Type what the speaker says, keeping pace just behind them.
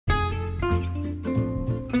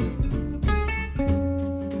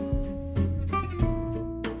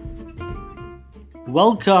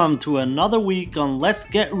Welcome to another week on Let's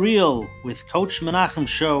Get Real with Coach Menachem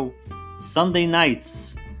Show, Sunday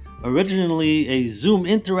nights. Originally a Zoom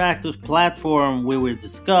interactive platform where we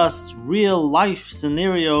discuss real life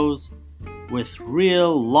scenarios with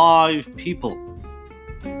real live people.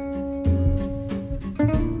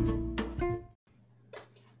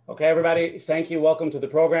 Okay, everybody, thank you. Welcome to the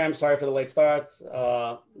program. Sorry for the late start.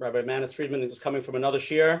 Rabbi Manis Friedman is coming from another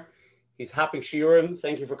shiur. He's hopping shiurim.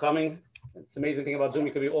 Thank you for coming. It's the amazing thing about Zoom.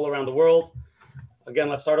 You could be all around the world. Again,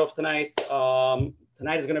 let's start off tonight.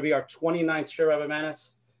 Tonight is going to be our 29th shiur, Rabbi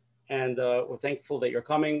Manis, and we're thankful that you're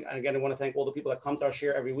coming. And again, I want to thank all the people that come to our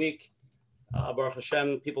shiur every week. Baruch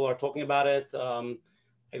Hashem, people are talking about it.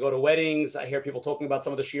 I go to weddings. I hear people talking about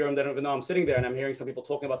some of the shiurim. They don't even know I'm sitting there, and I'm hearing some people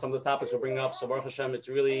talking about some of the topics we're bringing up. So Baruch Hashem, it's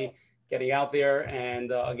really getting out there.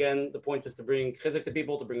 And again, the point is to bring chizuk to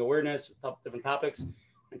people, to bring awareness, different topics,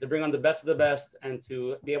 and to bring on the best of the best, and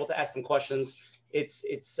to be able to ask them questions. It's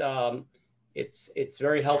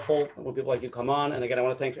very helpful when people like you come on. And again, I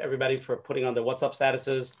want to thank everybody for putting on the WhatsApp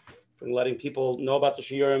statuses, for letting people know about the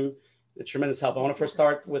shiurim. It's tremendous help. I want to first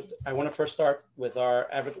start with our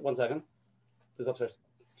one second. Please upstairs.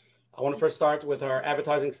 I want to first start with our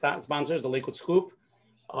advertising sponsors, the Lakewood Scoop,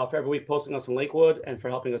 for every week posting us in Lakewood and for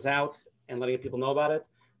helping us out and letting people know about it.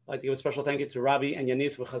 I'd like to give a special thank you to Rabbi and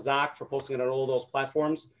Yanif with Chazak for posting it on all those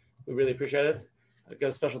platforms. We really appreciate it. I'd give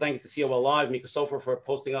a special thank you to COL Live, Mika Sofer, for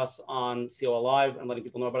posting us on COL Live and letting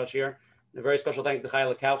people know about us here. And a very special thank you to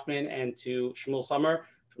Chayla Kaufman and to Shmuel Summer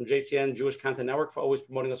from JCN Jewish Content Network for always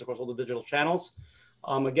promoting us across all the digital channels.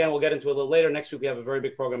 Again, we'll get into it a little later. Next week, we have a very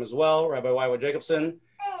big program as well. Rabbi Ywa Jacobson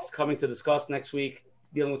is coming to discuss next week. He's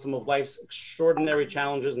dealing with some of life's extraordinary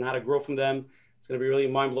challenges and how to grow from them. It's going to be really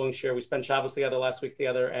mind-blowing shiur. We spent Shabbos together last week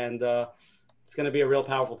together, and it's going to be a real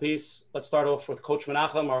powerful piece. Let's start off with Coach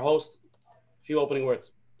Menachem, our host. A few opening words.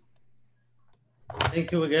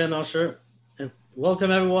 Thank you again, Asher. And welcome,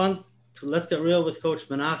 everyone, to Let's Get Real with Coach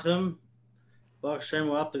Menachem. Baruch Hashem,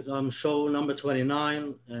 we're up to show number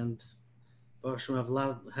 29, and Baruch Hashem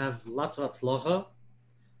have lots of atzlacha.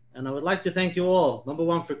 And I would like to thank you all, number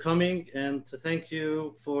one, for coming, and to thank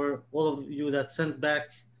you for all of you that sent back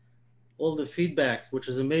all the feedback, which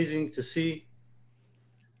is amazing to see.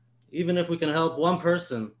 Even if we can help one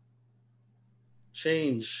person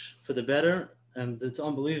change for the better, and it's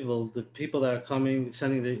unbelievable, the people that are coming,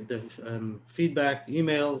 sending the feedback,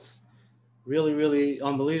 emails, really, really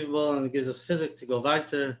unbelievable, and it gives us chizuk to go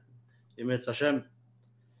weiter. Yimitz Hashem.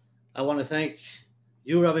 I want to thank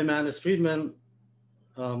you, Rabbi Manis Friedman.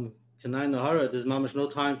 Kanai Nahara, there's mamash no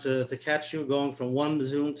time to catch you going from one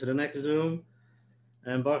Zoom to the next Zoom.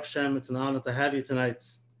 And Baruch Hashem, it's an honor to have you tonight.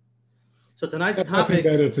 So tonight's topic... Nothing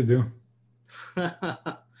better to do.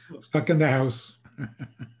 Stuck in the house.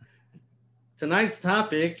 Tonight's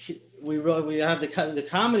topic, we have the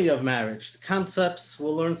comedy of marriage, the concepts.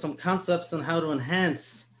 We'll learn some concepts on how to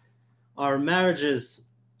enhance our marriages,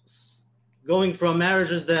 going from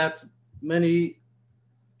marriages that many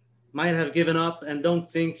might have given up and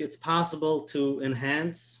don't think it's possible to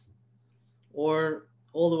enhance, or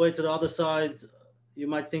all the way to the other side, you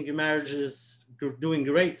might think your marriage is doing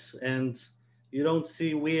great and you don't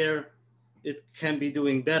see where it can be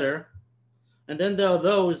doing better. And then there are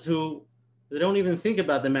those who they don't even think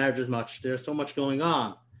about the marriage as much. There's so much going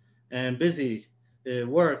on and busy,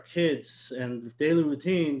 work, kids, and daily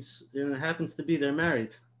routines, and it happens to be they're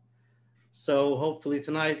married. So hopefully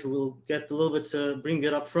tonight we'll get a little bit to bring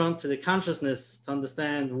it up front to the consciousness to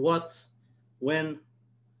understand what, when,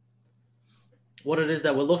 what it is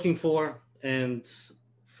that we're looking for, and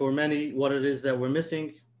for many, what it is that we're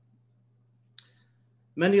missing.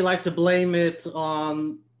 Many like to blame it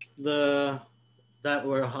on that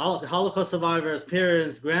we're Holocaust survivors,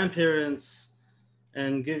 parents, grandparents,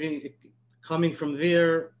 and coming from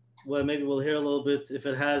there. Well, maybe we'll hear a little bit if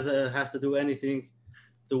it has to do anything.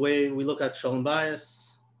 The way we look at shalom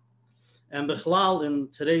bayis, and bichlal in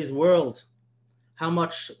today's world, how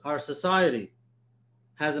much our society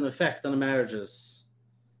has an effect on the marriages,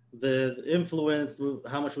 the influence,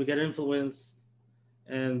 how much we get influenced,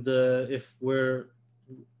 and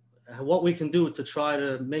what we can do to try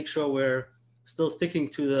to make sure we're still sticking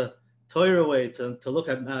to the Torah way to look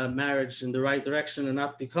at marriage in the right direction and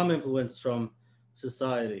not become influenced from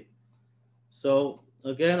society. So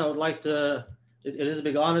again, I would like to. It is a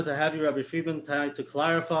big honor to have you, Rabbi Friedman, to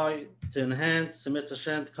clarify, to enhance, Yimitz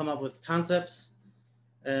Hashem, to come up with concepts,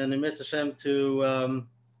 and Yimitz Hashem to,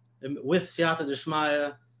 with Siyata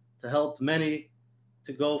D'Shmaya, to help many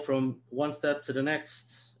to go from one step to the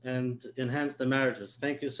next and enhance the marriages.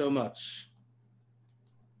 Thank you so much.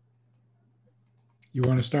 You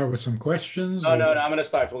want to start with some questions? No, I'm going to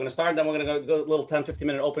start. We're going to start, then we're going to go a little 10,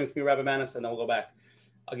 15-minute opening for me, Rabbi Manis, and then we'll go back.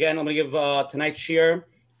 Again, I'm going to give tonight's shir.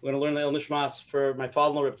 We're going to learn the El Nishmas for my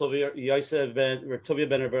father-in-law, Reb Tovia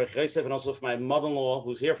ben Reb Yosef, and also for my mother-in-law,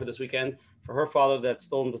 who's here for this weekend, for her father that's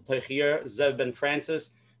still in the Teichir, Zev ben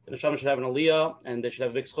Francis. The Neshama should have an aliyah, and they should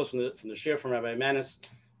have a big schos from the shir from Rabbi Manis.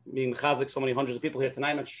 Being Chazik, so many hundreds of people here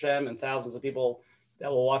tonight, Hashem, and thousands of people that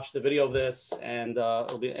will watch the video of this, and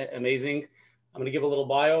it'll be amazing. I'm going to give a little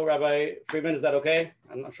bio. Rabbi Friedman, is that okay?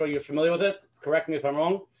 I'm sure you're familiar with it. Correct me if I'm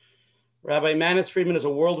wrong. Rabbi Manis Friedman is a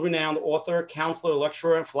world-renowned author, counselor,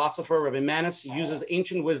 lecturer, and philosopher. Rabbi Manis uses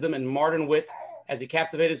ancient wisdom and modern wit as he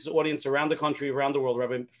captivated his audience around the country, around the world.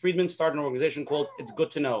 Rabbi Friedman started an organization called It's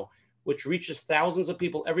Good to Know, which reaches thousands of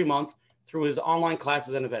people every month through his online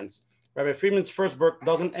classes and events. Rabbi Friedman's first book,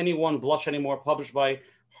 Doesn't Anyone Blush Anymore, published by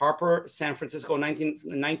Harper San Francisco in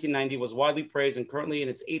 1990, was widely praised and currently in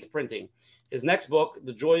its 8th printing. His next book,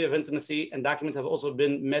 The Joy of Intimacy and Document, have also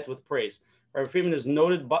been met with praise. Rabbi Friedman is a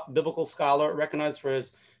noted biblical scholar, recognized for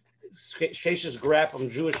his Sheshes grasp on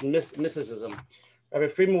Jewish mythicism. Rabbi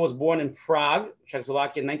Friedman was born in Prague,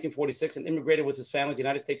 Czechoslovakia in 1946 and immigrated with his family to the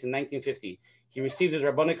United States in 1950. He received his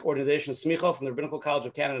rabbinic ordination smicha from the Rabbinical College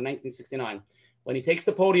of Canada in 1969. When he takes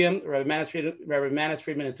the podium, Rabbi Manis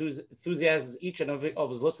Friedman enthusiasms each and every of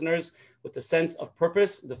his listeners with a sense of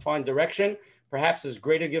purpose, defined direction. Perhaps his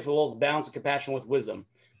greater gift of all is balance and compassion with wisdom.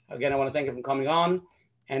 Again, I want to thank him for coming on.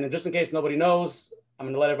 And just in case nobody knows, I'm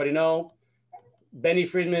going to let everybody know. Benny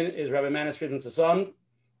Friedman is Rabbi Manis Friedman's son.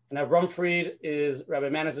 And Avram Fried is Rabbi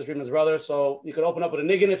Manis Friedman's brother. So you could open up with a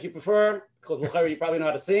niggin if you prefer, because you probably know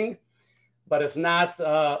how to sing. But if not,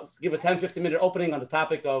 give a 10, 15-minute opening on the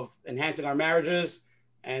topic of enhancing our marriages.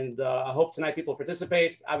 And I hope tonight people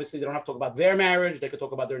participate. Obviously, they don't have to talk about their marriage. They could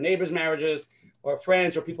talk about their neighbors' marriages or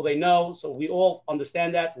friends or people they know. So we all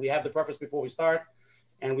understand that. We have the preface before we start.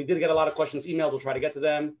 And we did get a lot of questions emailed. We'll try to get to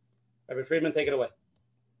them. Rabbi Friedman, take it away.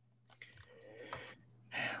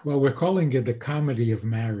 Well, we're calling it the comedy of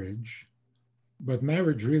marriage, but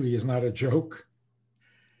marriage really is not a joke.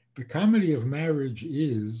 The comedy of marriage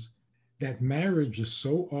is that marriage is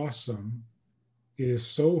so awesome, it is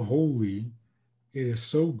so holy, it is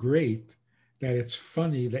so great that it's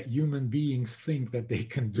funny that human beings think that they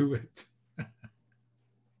can do it.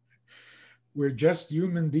 We're just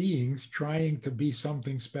human beings trying to be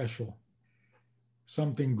something special,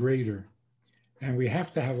 something greater. And we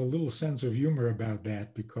have to have a little sense of humor about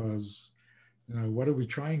that because, what are we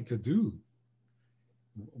trying to do?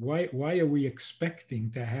 Why are we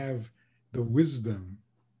expecting to have the wisdom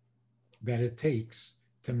that it takes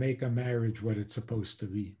to make a marriage what it's supposed to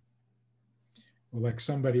be? Well, like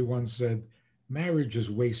somebody once said, marriage is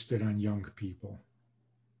wasted on young people.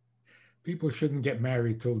 People shouldn't get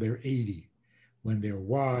married till they're 80, when they're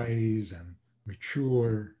wise and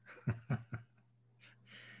mature.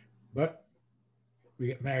 But we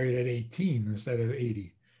get married at 18 instead of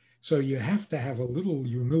 80. So you have to have a little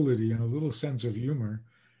humility and a little sense of humor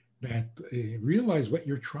that realize what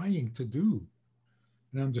you're trying to do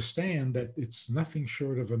and understand that it's nothing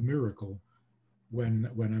short of a miracle when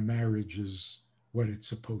a marriage is what it's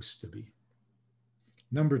supposed to be.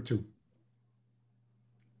 Number 2,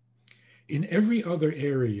 in every other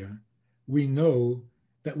area, we know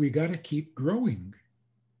that we got to keep growing.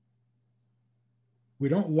 We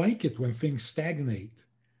don't like it when things stagnate.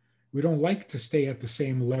 We don't like to stay at the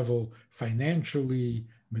same level financially,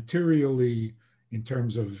 materially, in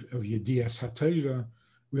terms of Yedias HaTorah.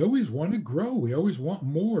 We always want to grow. We always want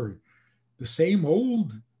more. The same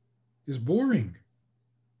old is boring.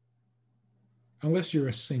 Unless you're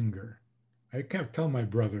a singer. I can't tell my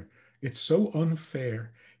brother, it's so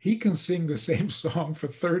unfair. He can sing the same song for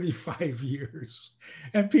 35 years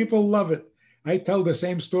and people love it. I tell the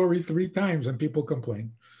same story 3 times and people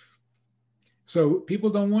complain. So people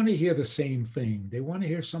don't want to hear the same thing. They want to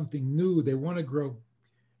hear something new. They want to grow.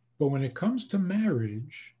 But when it comes to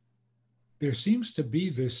marriage, there seems to be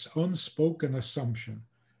this unspoken assumption.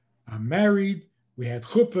 I'm married, we had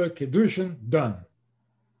chuppah, kiddushin, done.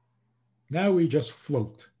 Now we just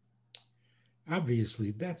float.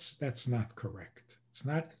 Obviously, that's not correct. It's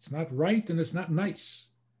not right and it's not nice.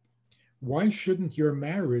 Why shouldn't your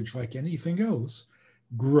marriage, like anything else,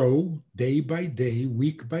 grow day by day,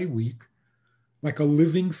 week by week, like a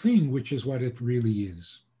living thing, which is what it really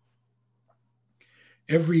is?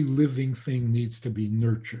 Every living thing needs to be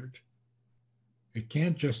nurtured. It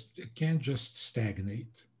can't just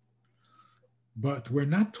stagnate. But we're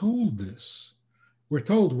not told this. We're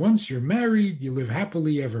told once you're married, you live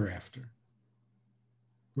happily ever after.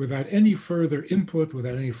 Without any further input,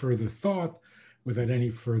 without any further thought, without any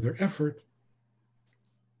further effort.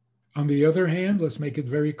 On the other hand, let's make it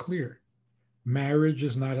very clear. Marriage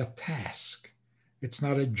is not a task. It's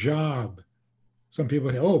not a job. Some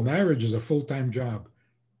people say, oh, marriage is a full-time job.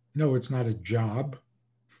 No, it's not a job.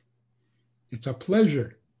 It's a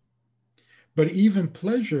pleasure. But even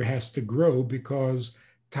pleasure has to grow because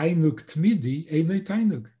tainug tmidi einay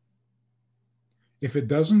tainug. If it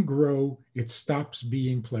doesn't grow, it stops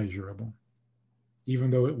being pleasurable, even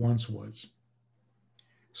though it once was.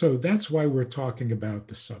 So that's why we're talking about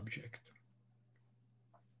the subject.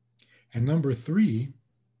 And number 3,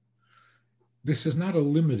 this is not a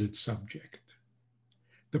limited subject.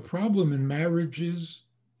 The problem in marriages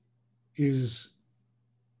is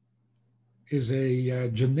a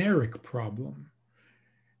generic problem.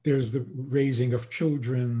 There's the raising of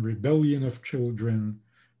children, rebellion of children,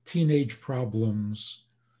 teenage problems,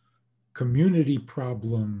 community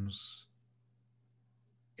problems.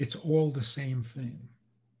 It's all the same thing.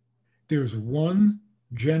 There's one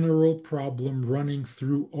general problem running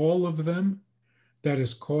through all of them that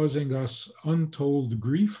is causing us untold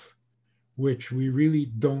grief, which we really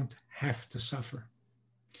don't have to suffer.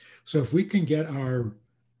 So if we can get our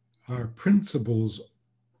principles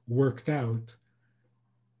worked out,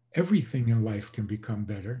 everything in life can become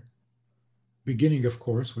better, beginning, of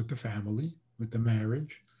course, with the family, with the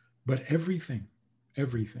marriage, but everything.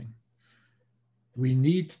 We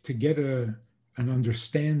need to get an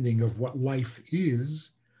understanding of what life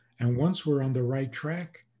is, and once we're on the right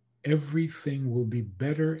track, everything will be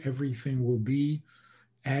better, everything will be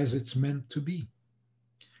as it's meant to be.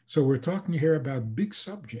 So we're talking here about big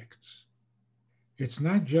subjects. It's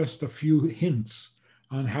not just a few hints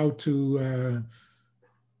on how to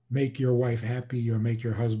make your wife happy or make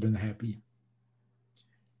your husband happy.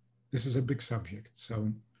 This is a big subject.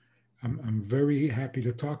 So I'm very happy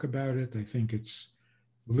to talk about it. I think it's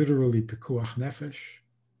literally pikuach nefesh.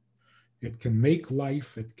 It can make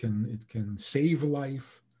life. It can save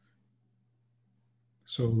life.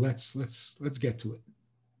 So let's get to it.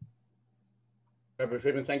 Rabbi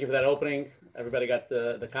Friedman, thank you for that opening. Everybody got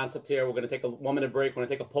the concept here. We're going to take a 1-minute break. We're going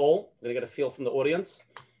to take a poll. We're going to get a feel from the audience.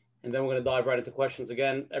 And then we're going to dive right into questions.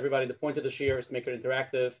 Again, everybody, the point of the shiur is to make it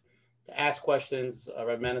interactive, to ask questions.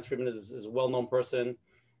 Rabbi Manis Friedman is a well-known person.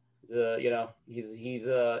 This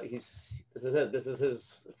is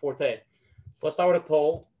his forte. So let's start with a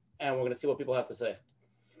poll, and we're going to see what people have to say.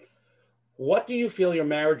 What do you feel your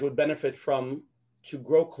marriage would benefit from to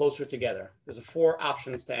grow closer together? There's 4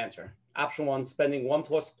 options to answer. Option 1, spending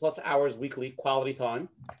 1+ hours weekly quality time.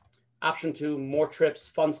 Option 2, more trips,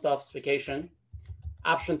 fun stuff, vacation.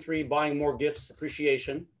 Option 3, buying more gifts,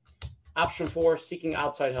 appreciation. Option 4, seeking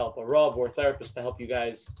outside help, a rav or a therapist to help you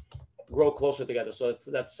guys grow closer together. So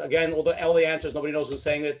that's again, all the answers, nobody knows who's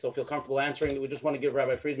saying it, so feel comfortable answering. We just want to give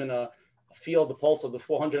Rabbi Friedman a feel, the pulse of the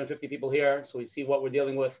 450 people here, so we see what we're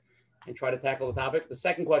dealing with and try to tackle the topic. The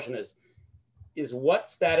second question is what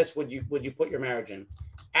status would you put your marriage in?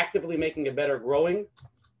 Actively making it better, growing.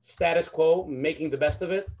 Status quo, making the best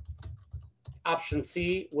of it. Option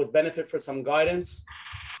C, would benefit for some guidance.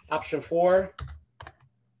 Option 4,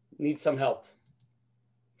 need some help.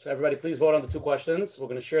 So everybody, please vote on the 2 questions. We're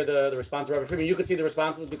going to share the response to Rabbi Friedman. You can see the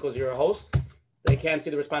responses because you're a host. They can't see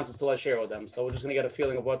the responses till I share with them. So we're just going to get a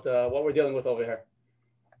feeling of what we're dealing with over here.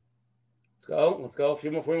 Let's go. A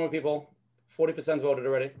few more people. 40% voted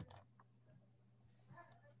already.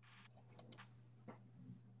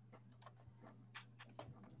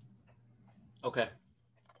 Okay.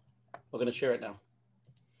 We're going to share it now.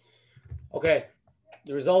 Okay.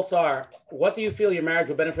 The results are, what do you feel your marriage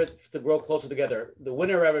will benefit to grow closer together? The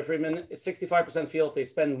winner, Rabbi Friedman, is 65% feel if they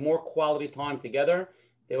spend more quality time together,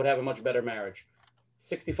 they would have a much better marriage.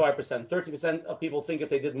 65%. 30% of people think if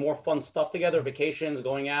they did more fun stuff together, vacations,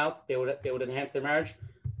 going out, they would enhance their marriage.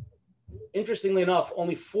 Interestingly enough,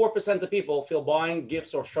 only 4% of people feel buying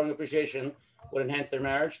gifts or showing appreciation would enhance their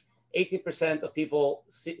marriage. 18% of people,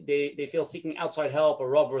 they feel seeking outside help, a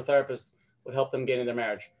rav or a therapist would help them gain in their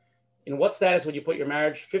marriage. In what status would you put your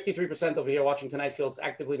marriage? 53% over here watching tonight feel it's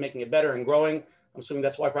actively making it better and growing. I'm assuming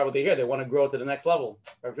that's why probably they're here. They want to grow to the next level.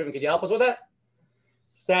 Rabbi Friedman, could you help us with that?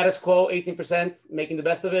 Status quo, 18%, making the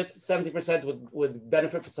best of it. 70% would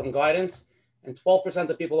benefit from some guidance. And 12%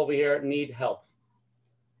 of people over here need help.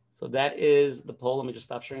 So that is the poll. Let me just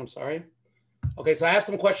stop sharing. I'm sorry. Okay, so I have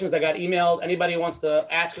some questions that got emailed. Anybody who wants to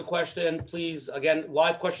ask a question, please, again,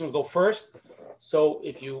 live questions go first. So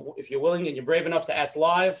if you're willing and you're brave enough to ask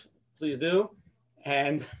live, please do.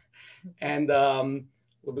 And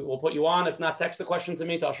we'll put you on. If not, text the question to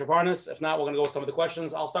me, to Asher Parnas. If not, we're going to go with some of the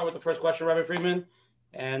questions. I'll start with the first question, Rabbi Friedman,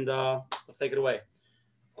 and let's take it away.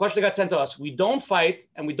 question that got sent to us. We don't fight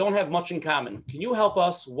and we don't have much in common. Can you help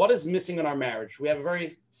us? What is missing in our marriage? We have a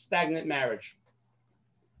very stagnant marriage.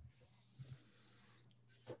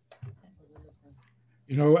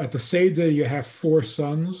 You know, at the Seder, you have 4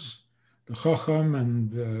 sons, the Chacham and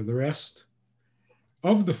the rest.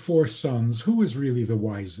 Of the 4 sons, who is really the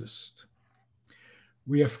wisest?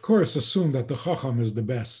 We, of course, assume that the Chacham is the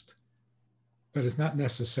best, but it's not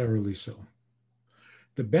necessarily so.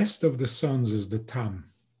 The best of the sons is the Tam.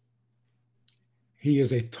 He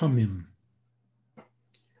is a Tamim,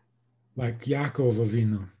 like Yaakov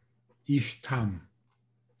Avinu, Ish Tam.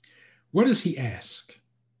 What does he ask?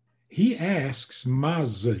 He asks, Ma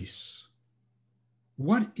zeis?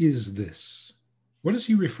 What is this? What is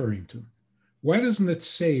he referring to? Why doesn't it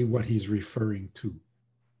say what he's referring to?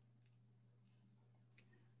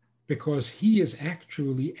 Because he is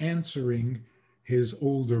actually answering his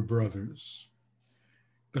older brothers.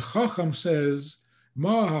 The Chacham says,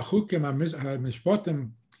 Ma hachukim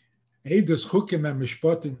ha-mishpatim, edus chukim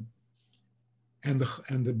ha-mishpatim. And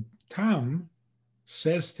the Tam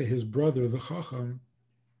says to his brother, the Chacham,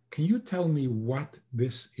 can you tell me what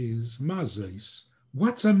this is? Mazais.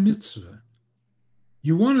 What's a mitzvah?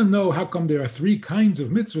 You want to know how come there are 3 kinds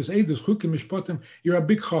of mitzvahs, edus, chukim, mishpatim. You're a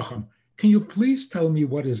big Chacham. Can you please tell me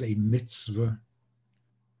what is a mitzvah?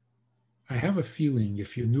 I have a feeling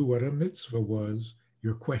if you knew what a mitzvah was,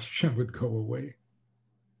 your question would go away.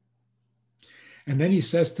 And then he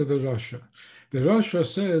says to the Rasha,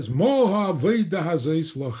 says, Moha Veda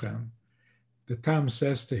Hazeis Lochem. The Tam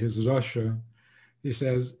says to his Rasha, he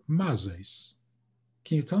says, Mazais.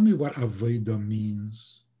 Can you tell me what Aveda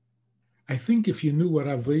means? I think if you knew what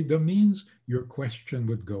Aveda means, your question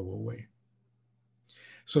would go away.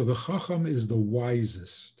 So the Chacham is the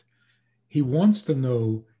wisest. He wants to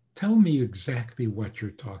know, tell me exactly what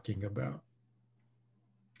you're talking about.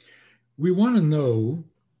 We want to know,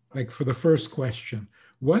 like for the first question,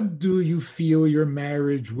 what do you feel your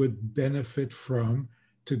marriage would benefit from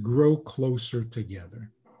to grow closer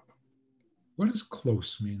together? What does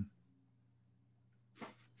close mean?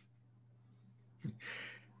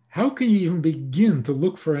 How can you even begin to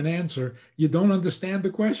look for an answer? You don't understand the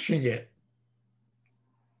question yet.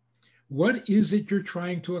 What is it you're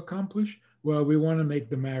trying to accomplish? Well, we want to make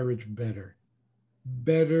the marriage better.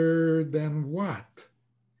 Better than what?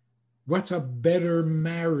 What's a better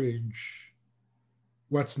marriage?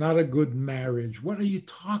 What's not a good marriage? What are you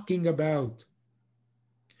talking about?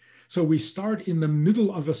 So we start in the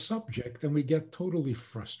middle of a subject and we get totally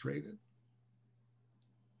frustrated.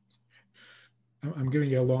 I'm giving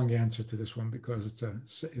you a long answer to this one because it's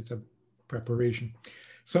a preparation.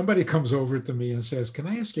 Somebody comes over to me and says, can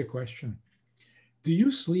I ask you a question? Do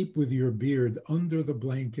you sleep with your beard under the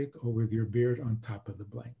blanket or with your beard on top of the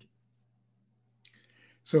blanket?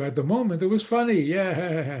 So at the moment, it was funny.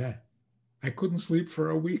 Yeah, I couldn't sleep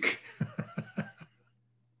for a week.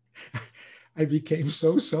 I became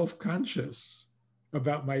so self-conscious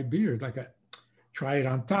about my beard. Like, try it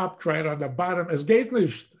on top, try it on the bottom. Es geht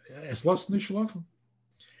nicht. Es lässt nicht schlafen.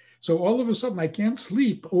 So all of a sudden, I can't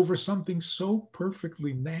sleep over something so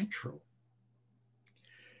perfectly natural.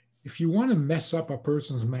 If you want to mess up a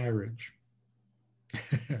person's marriage,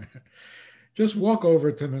 just walk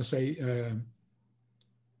over to them and say,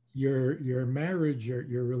 your marriage,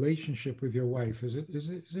 your relationship with your wife, is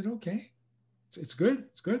it okay? It's good?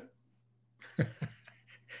 It's good?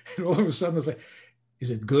 And all of a sudden, it's like,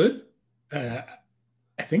 is it good? I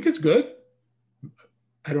think it's good.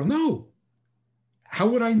 I don't know. How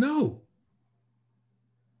would I know?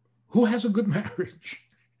 Who has a good marriage?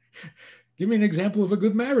 Give me an example of a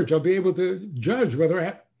good marriage. I'll be able to judge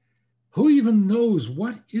whether who even knows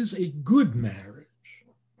what is a good marriage?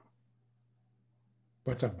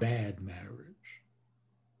 What's a bad marriage?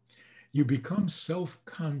 You become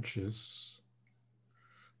self-conscious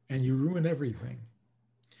and you ruin everything.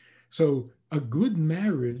 So a good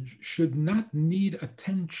marriage should not need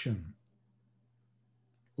attention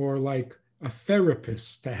or like a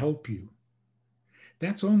therapist to help you.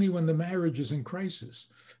 That's only when the marriage is in crisis.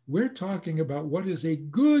 We're talking about what is a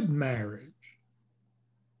good marriage.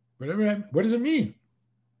 What does it mean?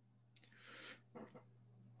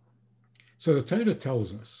 So the Torah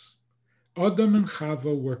tells us, Adam and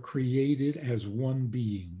Chava were created as one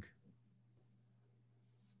being.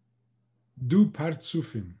 Du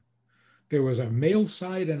partsufim. There was a male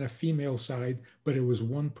side and a female side, but it was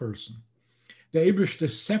one person. The Eibishter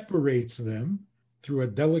separates them through a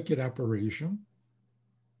delicate operation,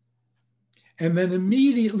 and then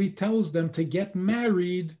immediately tells them to get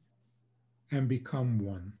married and become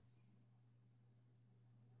one.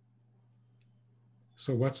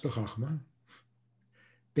 So what's the Chachma?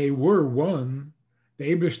 They were one.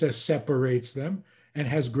 The Eibishter separates them and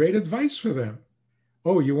has great advice for them.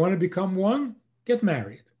 Oh, you want to become one? Get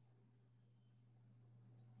married.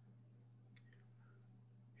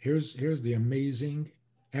 Here's the amazing,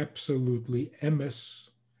 absolutely emes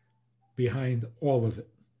behind all of it.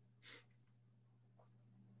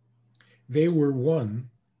 They were one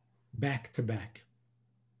back to back.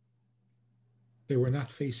 They were not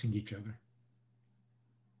facing each other.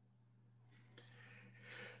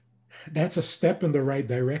 That's a step in the right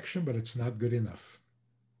direction, but it's not good enough.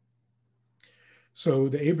 So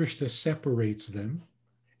the Eibishter separates them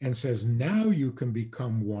and says, now you can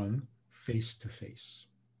become one face to face.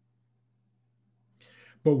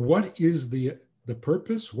 But what is the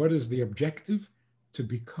purpose? What is the objective? To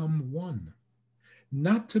become one.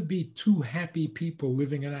 Not to be two happy people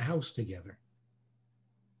living in a house together.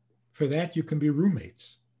 For that, you can be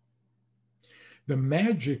roommates. The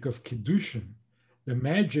magic of Kiddushin, the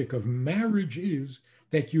magic of marriage is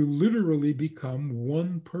that you literally become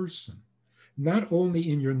one person. Not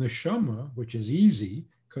only in your neshama, which is easy,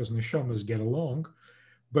 because neshamas get along,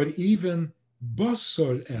 but even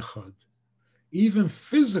basar echad, even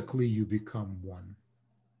physically you become one.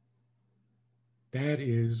 That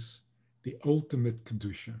is the ultimate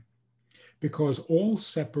kedusha. Because all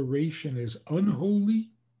separation is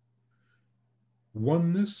unholy,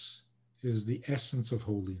 oneness is the essence of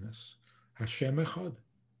holiness. Hashem echad.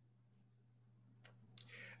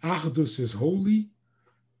 Achdus is holy,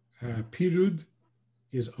 pirud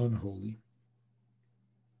is unholy.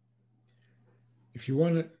 If you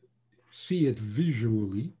want to see it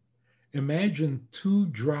visually, imagine two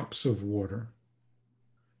drops of water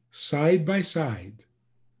side by side.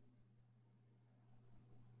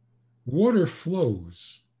 Water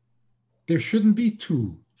flows. There shouldn't be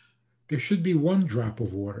two. There should be one drop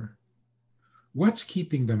of water. What's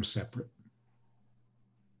keeping them separate?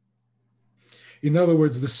 In other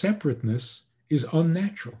words, the separateness is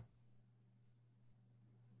unnatural.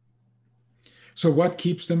 So what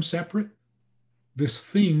keeps them separate? This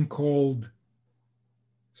thing called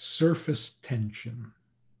surface tension.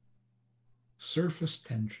 Surface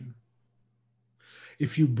tension.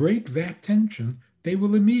 If you break that tension, they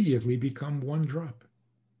will immediately become one drop.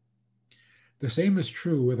 The same is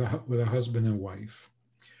true with a husband and wife.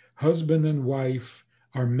 Husband and wife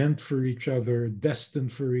are meant for each other,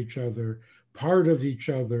 destined for each other, part of each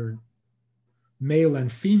other. Male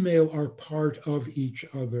and female are part of each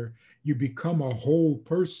other. You become a whole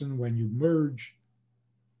person when you merge.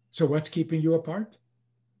 So what's keeping you apart?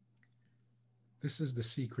 This is the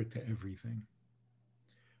secret to everything.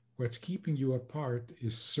 What's keeping you apart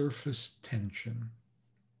is surface tension.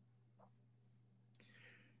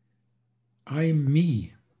 I'm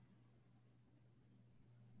me.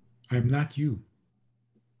 I'm not you.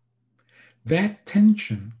 That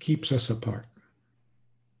tension keeps us apart.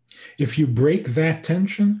 If you break that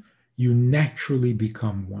tension, you naturally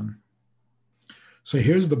become one. So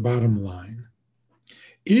here's the bottom line.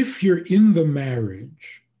 If you're in the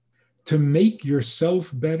marriage to make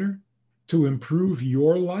yourself better, to improve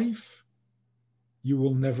your life, you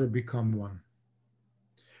will never become one.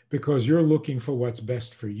 Because you're looking for what's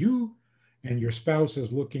best for you, and your spouse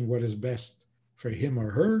is looking what is best for him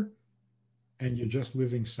or her, and you're just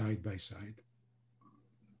living side by side.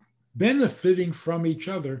 Benefiting from each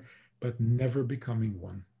other, but never becoming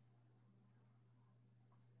one.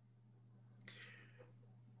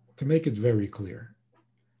 To make it very clear,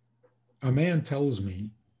 a man tells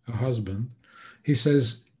me, a husband, he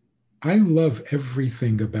says, I love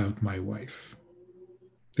everything about my wife.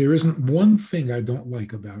 There isn't one thing I don't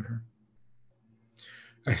like about her.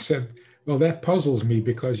 I said, well, that puzzles me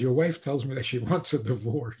because your wife tells me that she wants a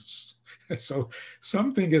divorce. So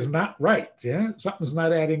something is not right. Yeah, something's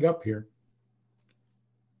not adding up here.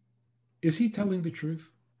 Is he telling the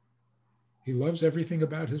truth? He loves everything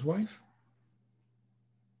about his wife?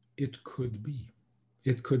 It could be.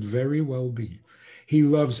 It could very well be. He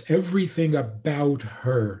loves everything about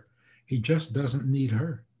her. He just doesn't need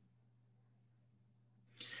her.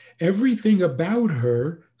 Everything about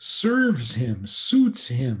her serves him, suits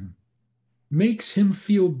him, makes him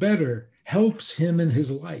feel better, helps him in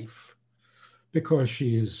his life. Because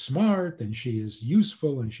she is smart and she is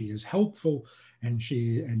useful and she is helpful and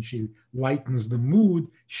she lightens the mood.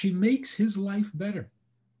 She makes his life better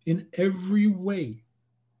in every way.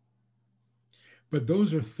 But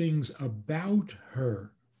those are things about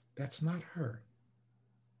her. That's not her.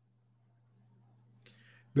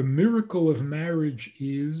 The miracle of marriage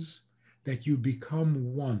is that you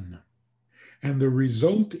become one. And the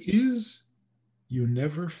result is you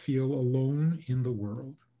never feel alone in the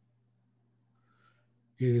world.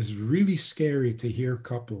 It is really scary to hear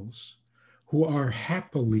couples who are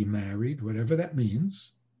happily married, whatever that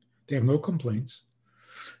means. They have no complaints.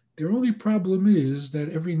 Their only problem is that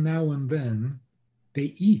every now and then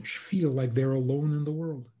they each feel like they're alone in the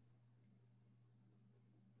world,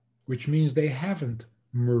 which means they haven't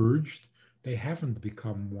merged, they haven't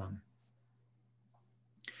become one.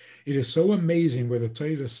 It is so amazing where the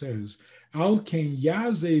Torah says, Al ken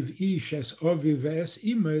yazev ish es aviv es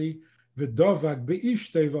imei v'dovak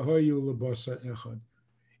be'ishtei v'hoyu lebasar echad.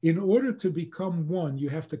 In order to become one, you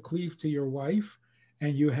have to cleave to your wife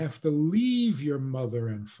and you have to leave your mother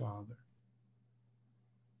and father.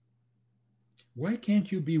 Why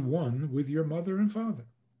can't you be one with your mother and father?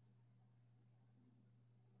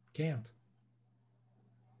 Can't.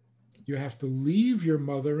 You have to leave your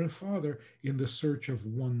mother and father in the search of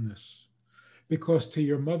oneness. Because to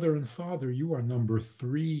your mother and father, you are number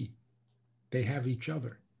 3. They have each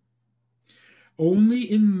other.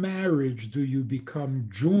 Only in marriage do you become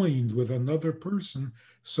joined with another person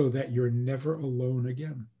so that you're never alone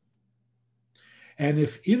again. And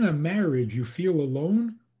if in a marriage you feel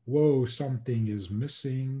alone, whoa, something is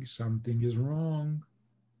missing, something is wrong.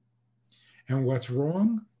 And what's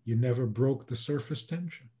wrong? You never broke the surface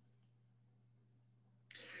tension.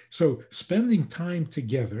 So spending time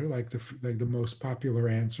together, like the most popular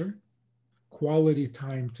answer, quality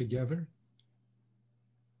time together.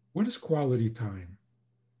 What is quality time?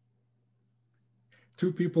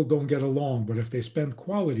 2 people don't get along, but if they spend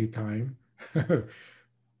quality time,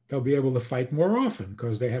 they'll be able to fight more often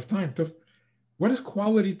because they have time to. What is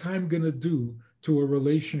quality time going to do to a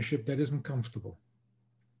relationship that isn't comfortable?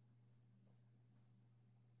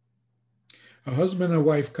 A husband and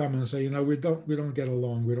wife come and say, we don't get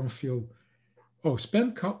along. We don't feel. Oh,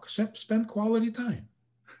 spend quality time.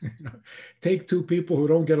 Take 2 people who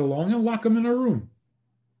don't get along and lock them in a room.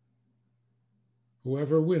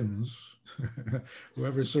 Whoever wins,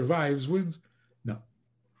 whoever survives wins. No.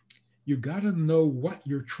 You got to know what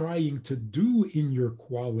you're trying to do in your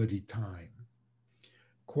quality time.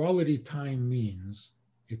 Quality time means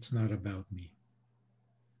it's not about me.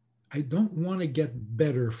 I don't want to get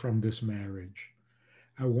better from this marriage.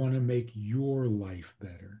 I want to make your life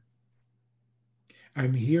better.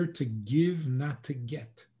 I'm here to give, not to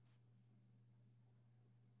get.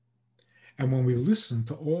 And when we listen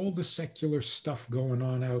to all the secular stuff going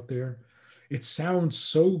on out there, it sounds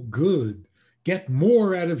so good. Get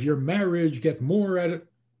more out of your marriage, get more out of.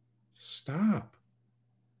 Stop.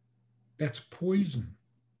 That's poison.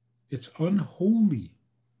 It's unholy.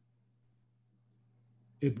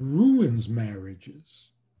 It ruins marriages.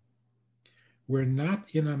 We're not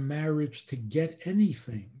in a marriage to get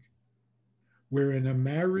anything. We're in a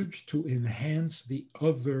marriage to enhance the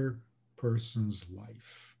other person's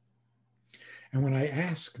life. And when I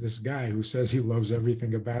ask this guy who says he loves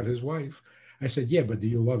everything about his wife, I said, yeah, but do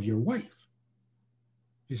you love your wife?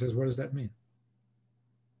 He says, what does that mean?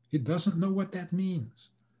 He doesn't know what that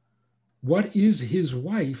means. What is his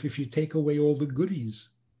wife if you take away all the goodies?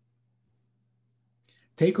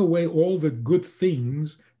 Take away all the good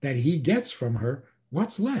things that he gets from her.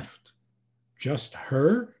 What's left? Just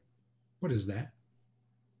her? What is that?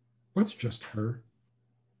 What's just her?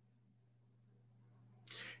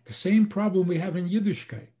 The same problem we have in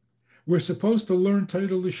Yiddishkeit. We're supposed to learn Torah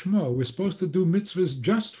Lishma. We're supposed to do mitzvahs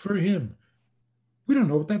just for him. We don't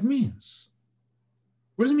know what that means.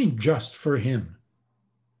 What does it mean, just for him?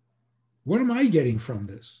 What am I getting from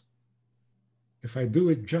this? If I do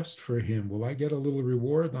it just for him, will I get a little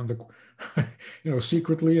reward on the,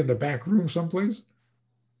 secretly in the back room someplace?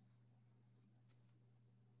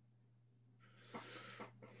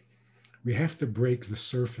 We have to break the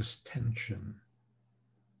surface tension.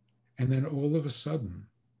 And then all of a sudden,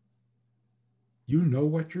 you know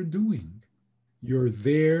what you're doing. You're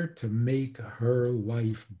there to make her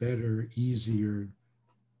life better, easier,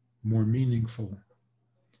 more meaningful.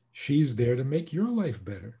 She's there to make your life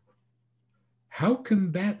better. How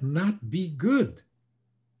can that not be good?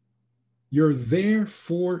 You're there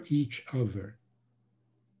for each other.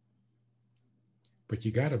 But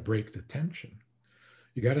you got to break the tension.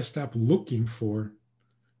 You got to stop looking for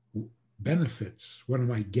benefits. What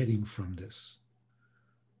am I getting from this?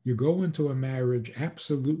 You go into a marriage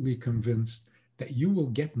absolutely convinced that you will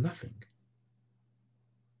get nothing.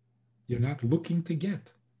 You're not looking to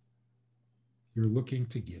get. You're looking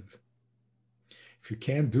to give. If you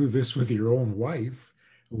can't do this with your own wife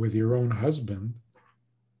or with your own husband,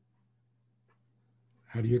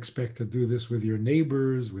 how do you expect to do this with your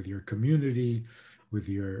neighbors, with your community, with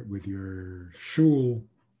your shul?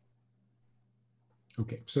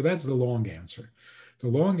 Okay, so that's the long answer. The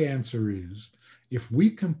long answer is, if we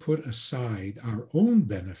can put aside our own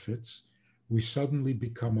benefits, we suddenly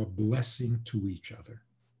become a blessing to each other.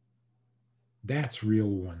 That's real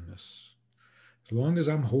oneness. As long as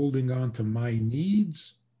I'm holding on to my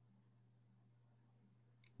needs,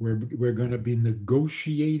 we're going to be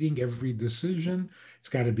negotiating every decision. It's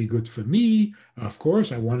got to be good for me. Of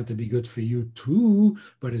course, I want it to be good for you too,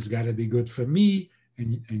 but it's got to be good for me.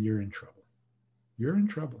 And you're in trouble. You're in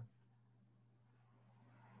trouble.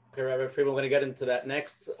 Okay, Rabbi Friedman, we're going to get into that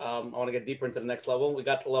next. I want to get deeper into the next level. We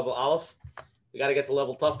got to level Aleph. We got to get to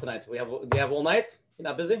level Tough tonight. Do you have all night? You're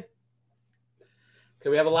not busy? Okay,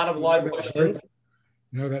 we have a lot of live questions.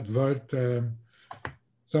 You know that Vart,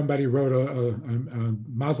 somebody wrote a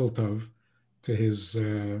Mazel Tov to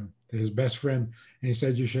his best friend, and he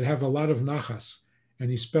said you should have a lot of nachas, and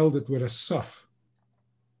he spelled it with a suf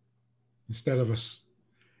instead of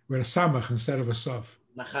with a samach instead of a suf.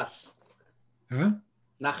 Nachas. Huh?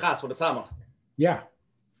 Nachas with a samach. Yeah.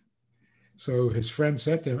 So his friend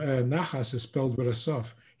said to him, nachas is spelled with a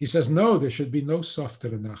suf. He says, no, there should be no suf to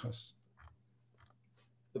the nachas.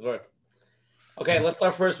 Good word. Okay, let's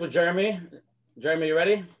start first with Jeremy. Jeremy, you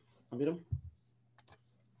ready? I'll meet him.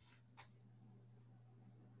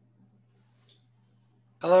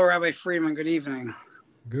 Hello, Rabbi Friedman. Good evening.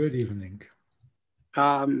 Good evening.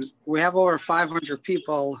 We have over 500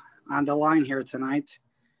 people on the line here tonight.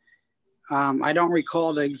 I don't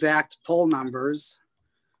recall the exact poll numbers,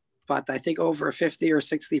 but I think over 50 or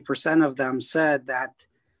 60% of them said that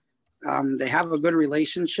they have a good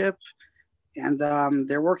relationship and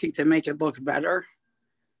they're working to make it look better.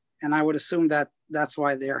 And I would assume that that's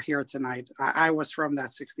why they're here tonight. I was from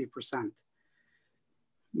that 60%.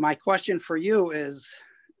 My question for you is,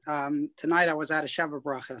 tonight I was at a Sheva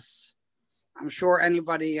Brachas. I'm sure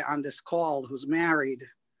anybody on this call who's married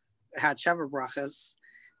had Sheva Brachas.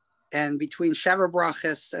 And between Sheva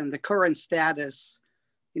Brachas and the current status,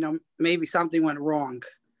 you know, maybe something went wrong.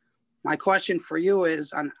 My question for you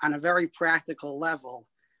is on a very practical level,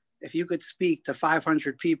 if you could speak to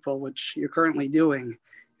 500 people, which you're currently doing,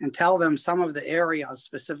 and tell them some of the areas,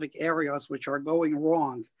 specific areas which are going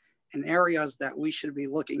wrong and areas that we should be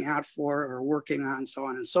looking out for or working on, so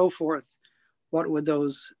on and so forth, what would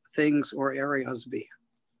those things or areas be?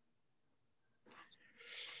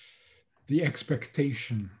 The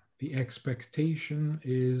expectation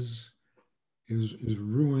is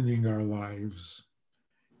ruining our lives.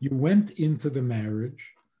 You went into the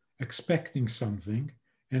marriage expecting something,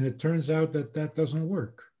 and it turns out that that doesn't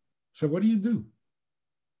work. So what do you do?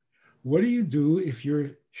 What do you do if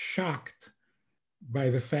you're shocked by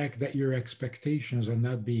the fact that your expectations are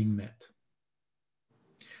not being met?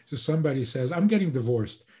 So somebody says, I'm getting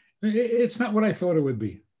divorced. It's not what I thought it would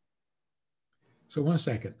be. So one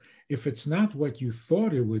second. If it's not what you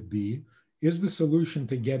thought it would be, is the solution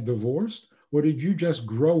to get divorced? Or did you just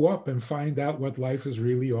grow up and find out what life is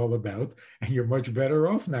really all about? And you're much better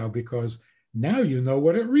off now because now you know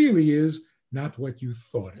what it really is, not what you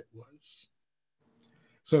thought it was.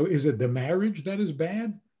 So is it the marriage that is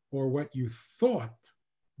bad, or what you thought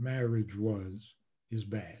marriage was is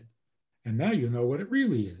bad? And now you know what it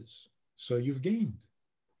really is. So you've gained.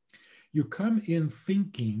 You come in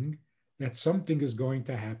thinking that something is going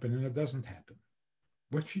to happen and it doesn't happen.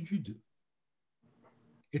 What should you do?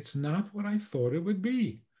 It's not what I thought it would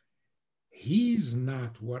be. He's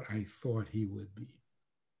not what I thought he would be.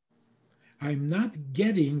 I'm not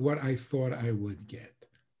getting what I thought I would get.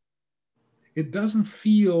 It doesn't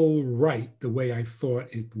feel right the way I thought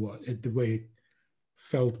it was, the way it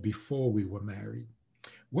felt before we were married.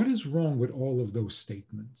 What is wrong with all of those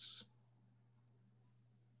statements?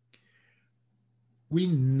 We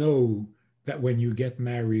know that when you get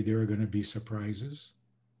married, there are going to be surprises.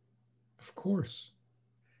 Of course.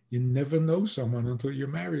 You never know someone until you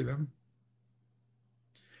marry them.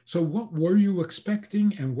 So what were you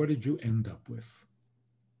expecting and what did you end up with?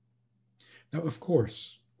 Now, of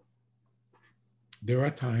course, there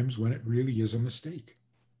are times when it really is a mistake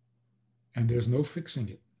and there's no fixing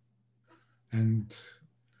it. And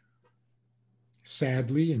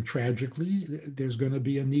sadly and tragically, there's going to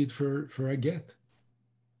be a need for a get.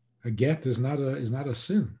 A get is not a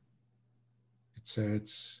sin. It's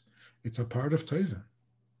a part of Torah.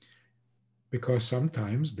 Because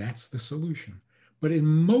sometimes that's the solution. But in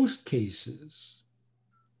most cases,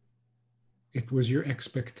 it was your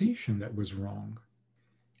expectation that was wrong.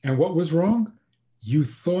 And what was wrong? You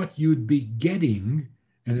thought you'd be getting,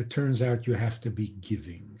 and it turns out you have to be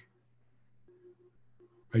giving.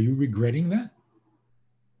 Are you regretting that?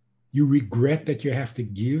 You regret that you have to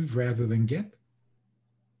give rather than get?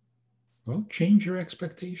 Well, change your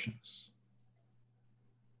expectations.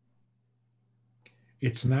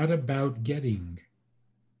 It's not about getting.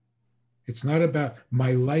 It's not about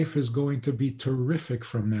my life is going to be terrific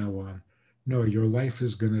from now on. No, your life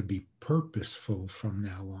is going to be purposeful from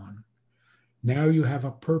now on. Now you have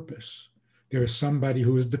a purpose. There's somebody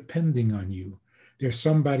who is depending on you. There's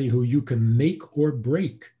somebody who you can make or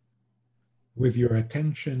break with your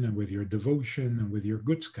attention and with your devotion and with your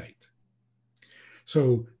Gutzkeit.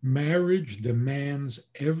 So marriage demands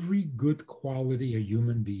every good quality a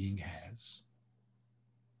human being has.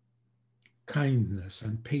 Kindness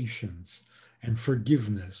and patience and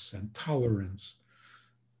forgiveness and tolerance.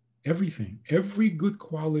 Everything, every good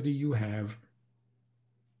quality you have,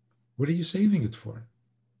 what are you saving it for?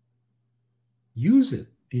 Use it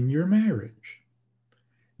in your marriage.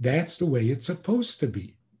 That's the way it's supposed to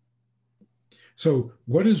be. So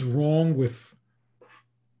what is wrong with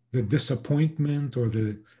the disappointment or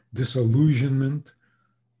the disillusionment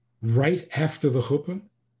right after the chuppah?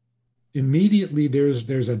 Immediately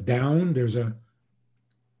there's a down,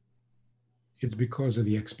 it's because of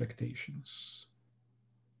the expectations.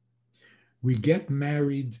 We get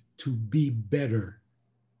married to be better.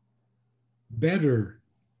 Better.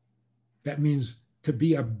 That means to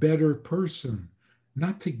be a better person,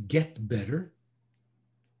 not to get better,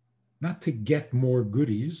 not to get more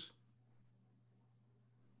goodies.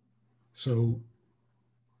 So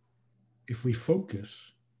if we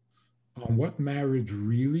focus on what marriage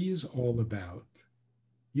really is all about,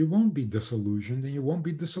 you won't be disillusioned and you won't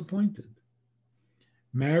be disappointed.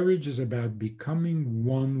 Marriage is about becoming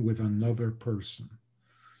one with another person.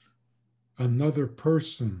 Another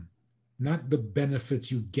person, not the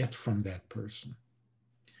benefits you get from that person.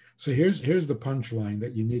 So here's the punchline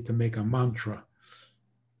that you need to make a mantra.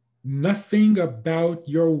 Nothing about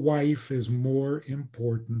your wife is more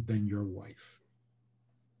important than your wife.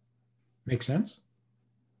 Make sense?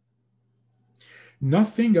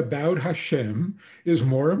 Nothing about Hashem is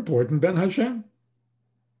more important than Hashem.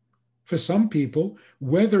 For some people,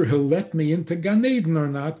 whether he'll let me into Gan Eden or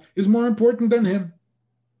not is more important than him.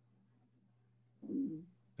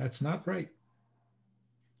 That's not right.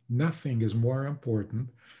 Nothing is more important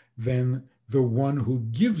than the one who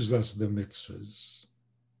gives us the mitzvahs.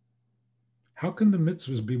 How can the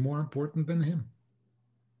mitzvahs be more important than him?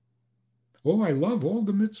 Oh, I love all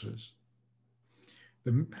the mitzvahs.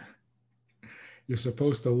 You're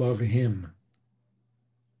supposed to love him.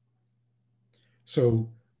 So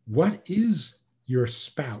what is your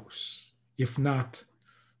spouse, if not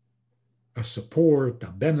a support, a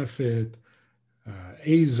benefit,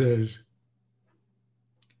 ezer?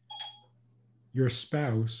 Your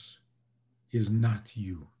spouse is not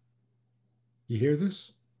you. You hear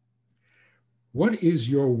this? What is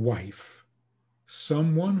your wife?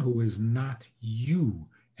 Someone who is not you.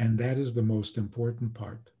 And that is the most important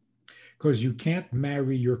part. Because you can't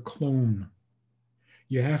marry your clone.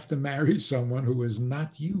 You have to marry someone who is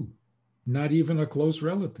not you, not even a close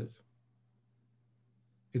relative.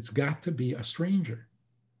 It's got to be a stranger.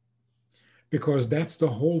 Because that's the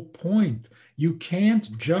whole point. You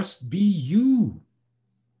can't just be you.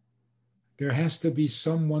 There has to be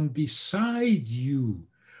someone beside you.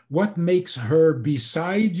 What makes her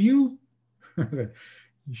beside you?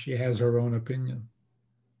 She has her own opinion.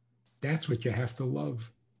 That's what you have to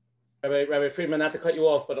love. Rabbi Friedman, not to cut you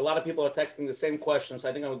off, but a lot of people are texting the same question. So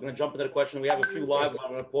I think I'm going to jump into the question. We have a few live, but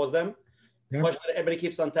I'm going to pause them. The question that everybody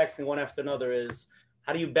keeps on texting one after another is,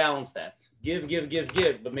 how do you balance that? Give,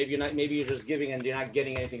 but maybe you're just giving and you're not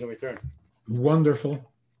getting anything in return.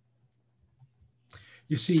 Wonderful.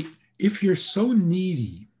 You see, if you're so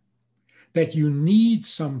needy that you need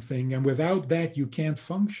something and without that you can't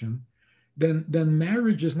function, then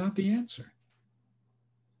marriage is not the answer.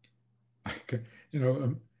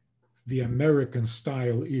 The American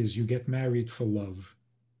style is you get married for love.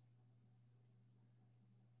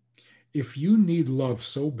 If you need love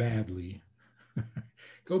so badly,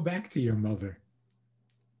 go back to your mother.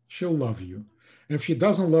 She'll love you. And if she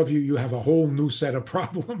doesn't love you, you have a whole new set of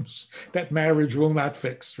problems that marriage will not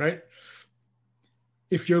fix, right?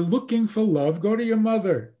 If you're looking for love, go to your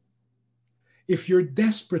mother. If you're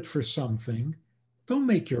desperate for something, don't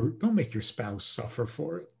make your spouse suffer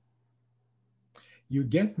for it. You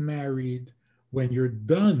get married when you're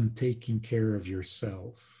done taking care of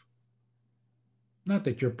yourself. Not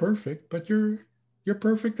that you're perfect, but you're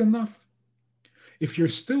perfect enough. If you're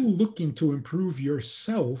still looking to improve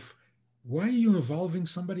yourself, why are you involving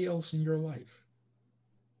somebody else in your life?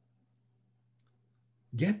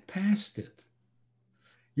 Get past it.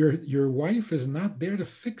 Your wife is not there to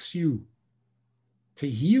fix you, to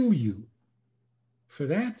heal you. For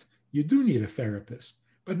that, you do need a therapist,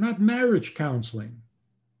 but not marriage counseling.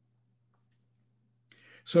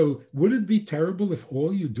 So would it be terrible if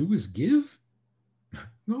all you do is give?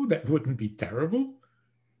 No, that wouldn't be terrible.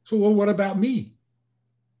 So, well, what about me?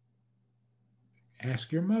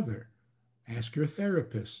 Ask your mother, ask your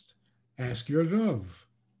therapist, ask your Rav.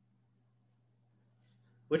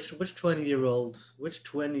 Which 20-year-old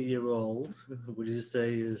would you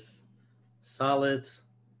say is solid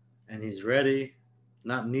and he's ready,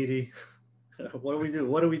 not needy? What do we do?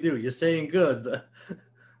 What do we do? You're saying good, but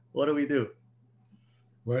what do we do?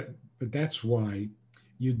 But that's why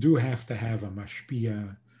you do have to have a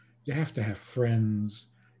mashpia, you have to have friends,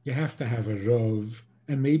 you have to have a Rav,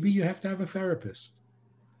 and maybe you have to have a therapist.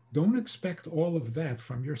 Don't expect all of that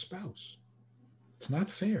from your spouse. It's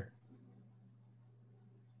not fair.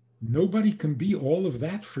 Nobody can be all of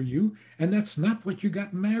that for you, and that's not what you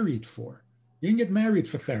got married for. You didn't get married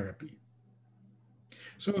for therapy.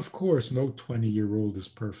 So, of course, no 20-year-old is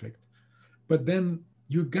perfect. But then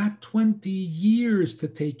you got 20 years to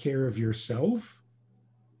take care of yourself.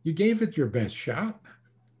 You gave it your best shot.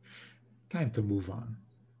 Time to move on.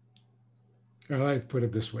 Or I put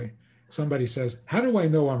it this way. Somebody says, how do I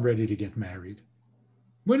know I'm ready to get married?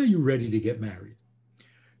 When are you ready to get married?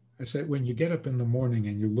 I said, when you get up in the morning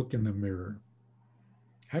and you look in the mirror,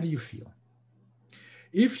 how do you feel?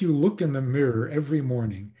 If you look in the mirror every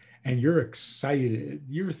morning and you're excited,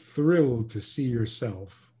 you're thrilled to see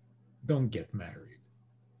yourself, don't get married.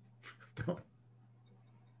 Don't.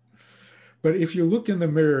 But if you look in the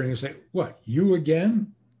mirror and you say, what, you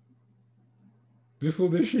again? Biful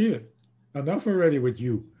deshir. Enough already with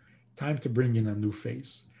you. Time to bring in a new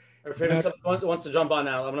face. Somebody wants to jump on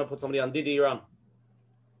now. I'm going to put somebody on. Didi, you're on.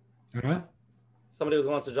 Huh? Somebody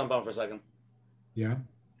wants to jump on for a second. Yeah.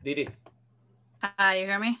 Didi. Hi, you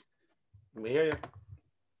hear me? We hear you.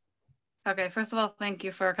 Okay, first of all, thank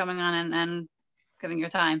you for coming on and giving your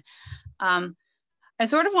time. I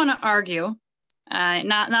sort of want to argue,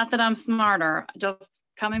 not that I'm smarter, just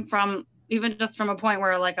coming from, even just from a point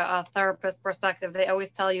where like a therapist perspective, they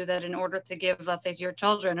always tell you that in order to give, let's say to your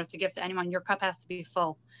children or to give to anyone, your cup has to be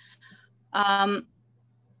full.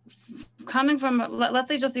 Coming from, let's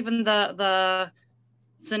say just even the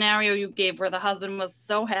scenario you gave where the husband was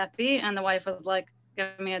so happy and the wife was like,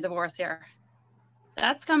 give me a divorce here.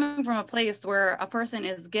 That's coming from a place where a person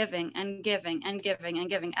is giving and giving and giving and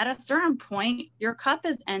giving. At a certain point, your cup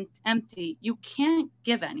is empty. You can't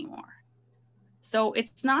give anymore. So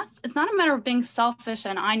it's not a matter of being selfish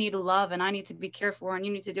and I need love and I need to be cared for and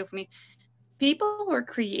you need to do for me. People were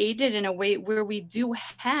created in a way where we do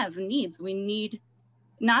have needs. We need,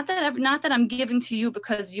 not that I'm giving to you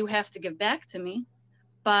because you have to give back to me,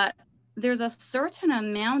 but there's a certain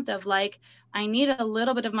amount of like, I need a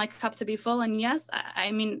little bit of my cup to be full. And yes,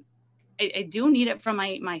 I mean, I do need it from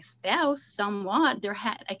my spouse somewhat.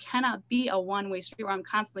 I cannot be a one-way street where I'm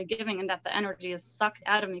constantly giving and that the energy is sucked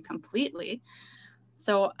out of me completely.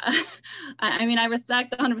 So, I mean, I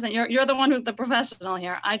respect 100%. You're the one who's the professional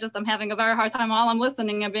here. I'm having a very hard time while I'm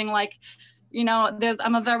listening and being like, you know,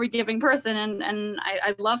 I'm a very giving person and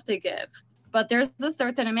I love to give. But there's a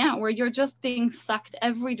certain amount where you're just being sucked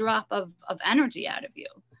every drop of energy out of you.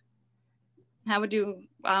 How would you,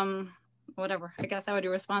 whatever, I guess how would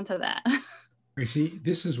you respond to that? I see,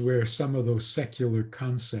 this is where some of those secular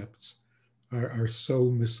concepts are so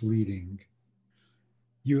misleading.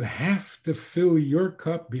 You have to fill your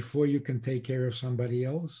cup before you can take care of somebody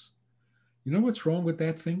else. You know what's wrong with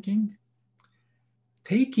that thinking?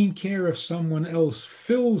 Taking care of someone else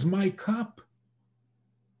fills my cup.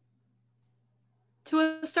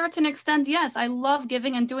 To a certain extent, yes. I love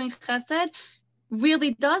giving and doing chesed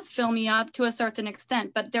really does fill me up to a certain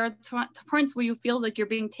extent. But there are points where you feel like you're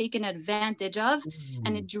being taken advantage of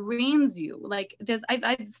and it drains you. Like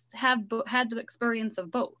I've had the experience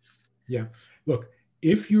of both. Yeah. Look,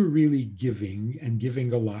 if you're really giving and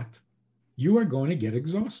giving a lot, you are going to get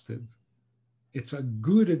exhausted. It's a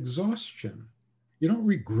good exhaustion. You don't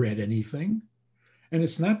regret anything. And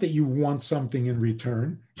it's not that you want something in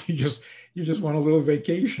return. You just want a little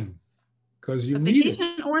vacation because you need it.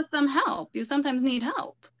 Vacation or some help. You sometimes need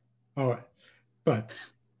help. All right. But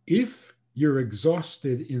if you're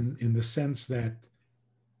exhausted in the sense that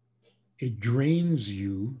it drains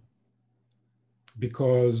you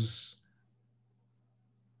because,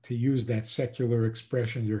 to use that secular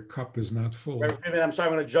expression, your cup is not full. I'm sorry,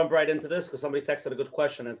 I'm going to jump right into this because somebody texted a good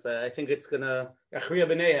question. I think it's going to,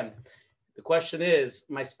 the question is,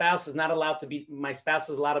 my spouse is allowed to be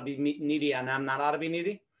needy and I'm not allowed to be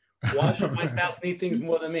needy. Why should my spouse need things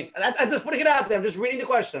more than me? I'm just putting it out there. I'm just reading the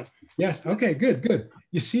question. Yes. Okay, good.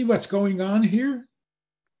 You see what's going on here?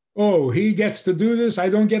 Oh, he gets to do this. I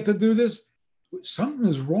don't get to do this. Something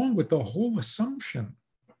is wrong with the whole assumption.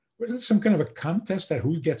 Is it some kind of a contest that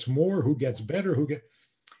who gets more, who gets better,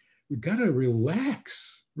 We got to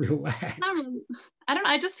relax. Relax. I don't know.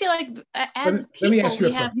 I just feel like as Let me people, ask you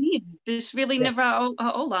we a have question. needs. This really Yes. never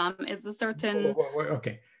olam is a certain.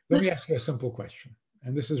 Okay. Let me ask you a simple question.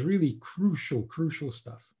 And this is really crucial, crucial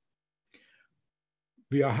stuff.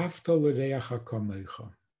 V'ahavta l'reacha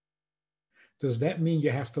kamecha. Does that mean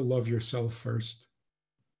you have to love yourself first?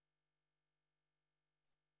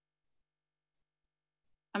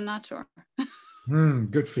 I'm not sure.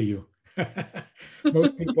 Good for you.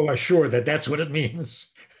 Most people are sure that that's what it means.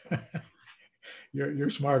 You're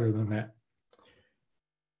smarter than that.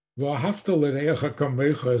 V'ahavta l'reacha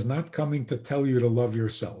kamecha is not coming to tell you to love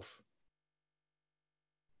yourself.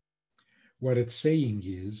 What it's saying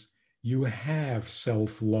is you have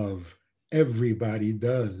self-love. Everybody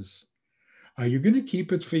does. Are you going to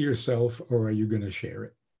keep it for yourself or are you going to share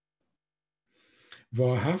it?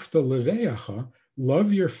 V'ahavta l'reacha,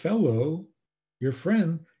 love your fellow, your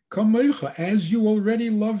friend, kamecha, as you already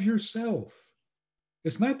love yourself.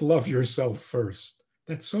 It's not love yourself first.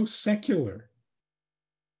 That's so secular.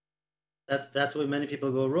 That's where many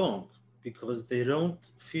people go wrong, because they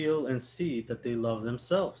don't feel and see that they love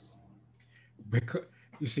themselves. Because,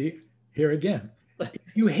 you see, here again,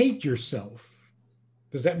 if you hate yourself,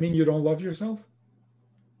 does that mean you don't love yourself?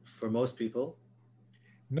 For most people.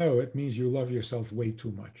 No, it means you love yourself way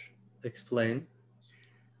too much. Explain.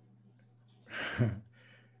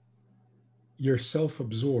 You're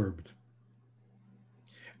self-absorbed.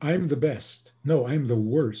 I'm the best. No, I'm the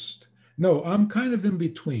worst. No, I'm kind of in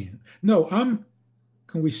between. No,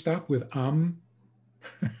 can we stop with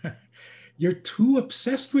You're too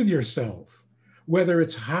obsessed with yourself. Whether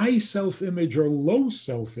it's high self-image or low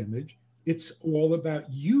self-image, it's all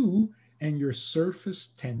about you, and your surface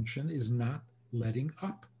tension is not letting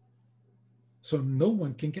up. So no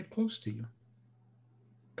one can get close to you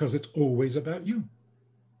because it's always about you.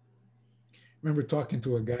 I remember talking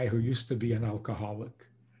to a guy who used to be an alcoholic.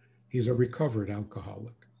 He's a recovered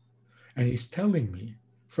alcoholic. And he's telling me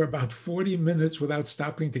for about 40 minutes without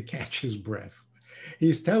stopping to catch his breath,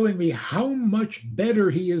 he's telling me how much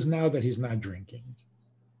better he is now that he's not drinking.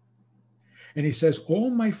 And he says, all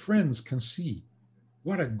my friends can see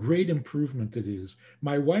what a great improvement it is.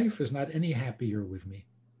 My wife is not any happier with me.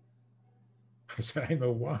 I said, I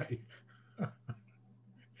know why.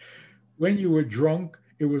 When you were drunk,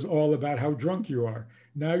 it was all about how drunk you are.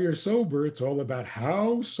 Now you're sober, it's all about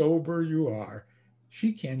how sober you are.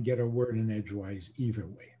 She can't get a word in edgewise either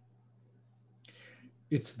way.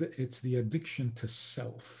 It's the addiction to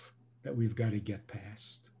self that we've got to get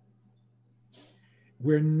past.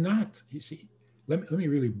 We're not, you see, let me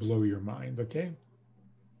really blow your mind, okay?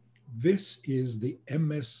 This is the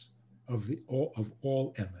emes of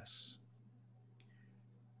all emes.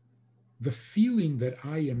 The feeling that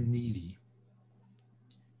I am needy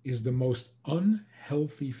is the most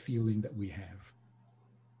unhealthy feeling that we have.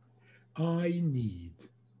 I'm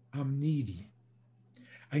needy.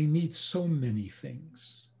 I need so many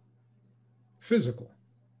things. Physical,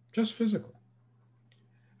 just physical.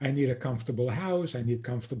 I need a comfortable house. I need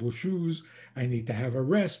comfortable shoes. I need to have a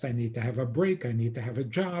rest. I need to have a break. I need to have a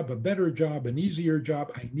job, a better job, an easier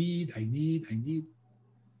job. I need.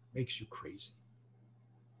 Makes you crazy.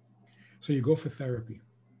 So you go for therapy.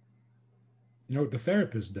 You know what the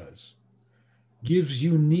therapist does? Gives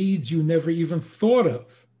you needs you never even thought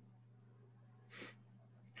of.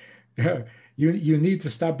 You need to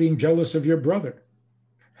stop being jealous of your brother.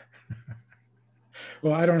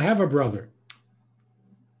 Well, I don't have a brother.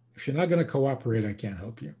 If you're not going to cooperate, I can't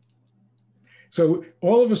help you. So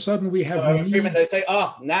all of a sudden we have agreement. They say,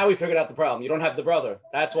 oh, now we figured out the problem. You don't have the brother.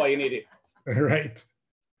 That's why you need it. Right.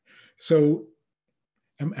 So,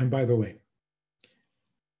 and by the way,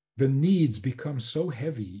 the needs become so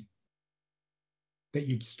heavy that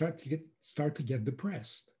you start to get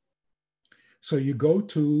depressed. So you go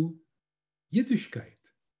to Yiddishkeit.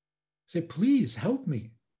 Say, please help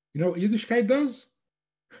me. You know what Yiddishkeit does?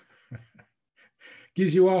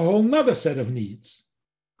 Gives you a whole nother set of needs.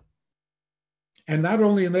 And not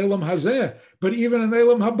only in Elam Hazeh, but even in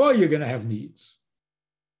Elam Haba, you're going to have needs.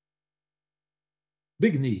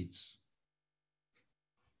 Big needs.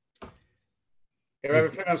 Hey,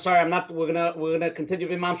 Reverend Friedman, I'm sorry, we're gonna continue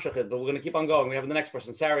with Imam Shachid, but we're gonna keep on going. We have the next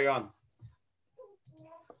person. Sarah, you're on.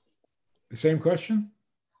 The same question?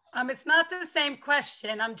 It's not the same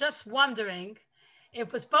question. I'm just wondering,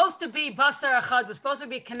 if we're supposed to be Basar Echad, we're supposed to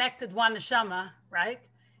be connected one neshama, right?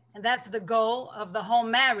 And that's the goal of the whole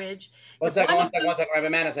marriage. One second, Rabbi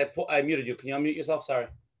Manis, I muted you. Can you unmute yourself? Sorry.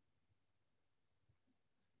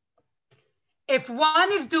 If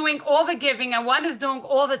one is doing all the giving and one is doing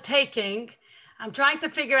all the taking, I'm trying to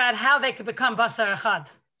figure out how they could become Basar Echad.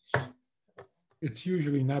 it's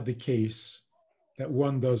usually not the case that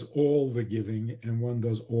one does all the giving and one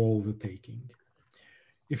does all the taking.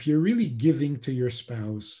 If you're really giving to your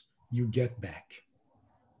spouse, you get back.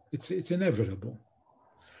 It's inevitable.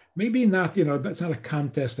 Maybe not, that's not a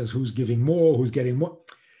contest as who's giving more, who's getting more,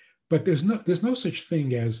 but there's no such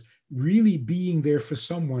thing as really being there for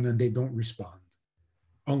someone and they don't respond,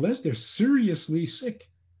 unless they're seriously sick.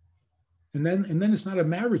 And then it's not a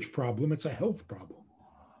marriage problem, it's a health problem.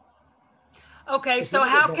 Okay, so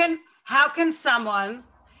how can someone,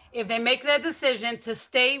 if they make their decision to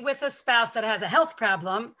stay with a spouse that has a health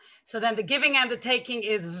problem, so then the giving and the taking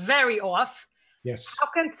is very off. Yes. How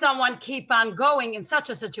can someone keep on going in such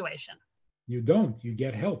a situation? You don't. You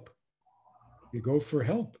get help. You go for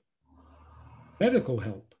help, medical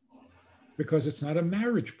help, because it's not a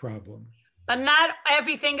marriage problem. But not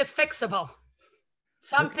everything is fixable.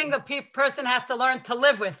 Something the person has to learn to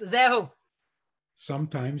live with. Zehu.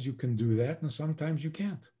 Sometimes you can do that, and sometimes you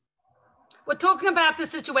can't. We're talking about the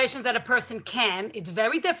situations that a person can. It's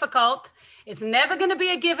very difficult. It's never going to be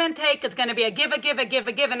a give and take. It's going to be a give, and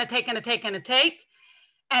a take, and a take, and a take.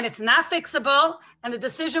 And it's not fixable. And the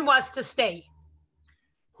decision was to stay.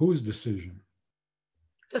 Whose decision?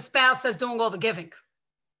 The spouse that's doing all the giving.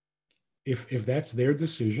 If that's their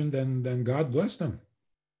decision, then God bless them.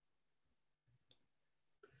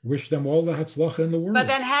 Wish them all the hatzlacha in the world. But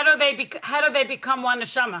then how do they become one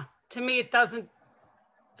neshama? To me, it doesn't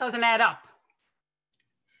add up.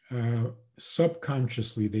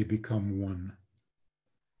 Subconsciously, they become one.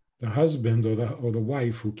 The husband or the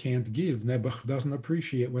wife who can't give, Nebuch doesn't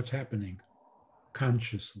appreciate what's happening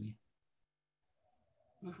consciously.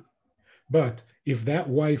 Mm-hmm. But if that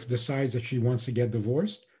wife decides that she wants to get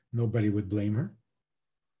divorced, nobody would blame her.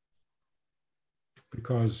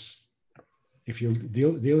 Because if you're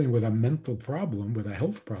dealing with a mental problem, with a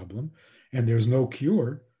health problem, and there's no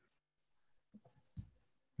cure,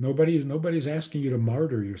 nobody's asking you to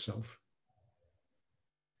martyr yourself.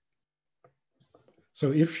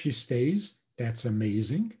 So if she stays, that's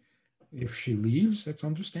amazing. If she leaves, that's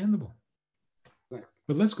understandable. But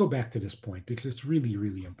let's go back to this point because it's really,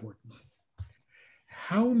 really important.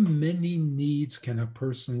 How many needs can a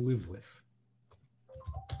person live with?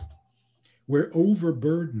 We're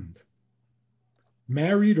overburdened.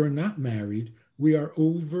 Married or not married, we are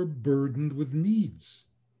overburdened with needs.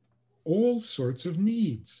 All sorts of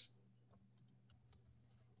needs.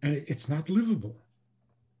 And it's not livable.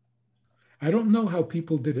 I don't know how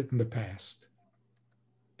people did it in the past.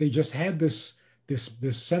 They just had this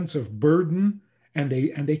sense of burden and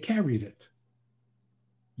they carried it.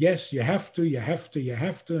 Yes, you have to,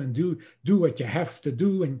 and do what you have to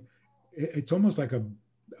do. And it's almost like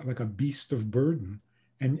a beast of burden.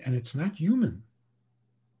 And it's not human.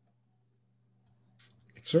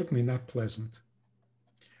 It's certainly not pleasant.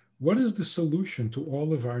 What is the solution to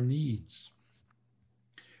all of our needs?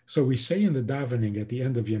 So we say in the davening at the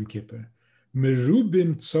end of Yom Kippur,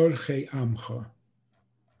 Merubim tzorchei amcha,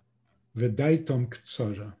 v'daitom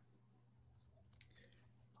ktsara.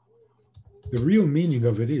 The real meaning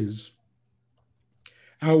of it is,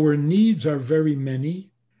 our needs are very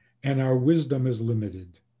many and our wisdom is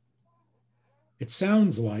limited. It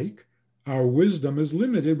sounds like our wisdom is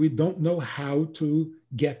limited. We don't know how to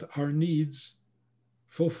get our needs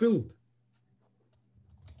fulfilled.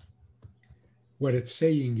 What it's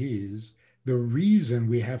saying is, the reason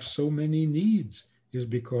we have so many needs is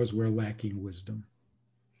because we're lacking wisdom.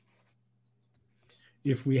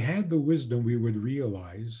 If we had the wisdom, we would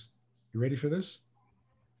realize, you ready for this?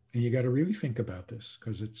 And you got to really think about this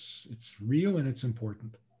because it's real and it's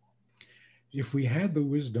important. If we had the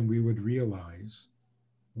wisdom, we would realize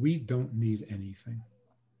we don't need anything.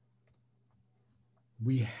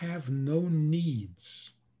 We have no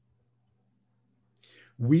needs.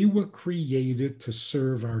 We were created to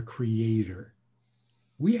serve our Creator.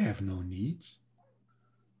 We have no needs.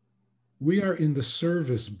 We are in the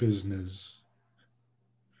service business.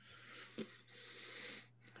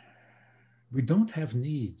 We don't have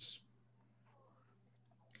needs.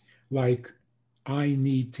 Like, I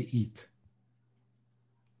need to eat.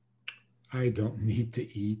 I don't need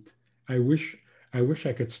to eat. I wish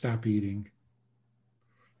I could stop eating.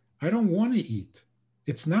 I don't want to eat.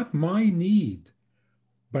 It's not my need.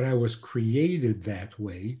 But I was created that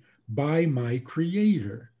way by my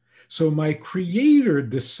Creator. So my Creator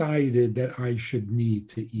decided that I should need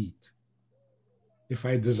to eat. If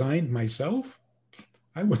I designed myself,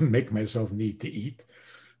 I wouldn't make myself need to eat.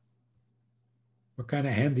 What kind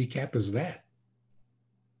of handicap is that?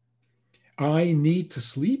 I need to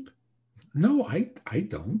sleep? No, I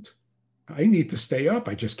don't. I need to stay up.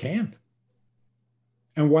 I just can't.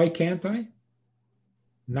 And why can't I?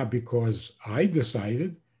 not because I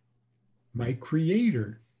decided. My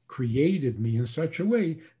Creator created me in such a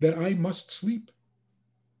way that I must sleep.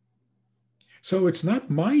 So it's not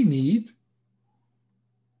my need,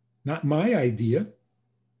 not my idea.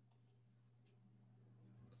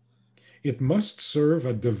 It must serve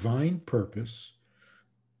a divine purpose,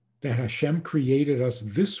 that Hashem created us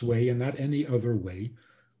this way and not any other way.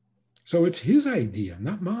 So it's his idea,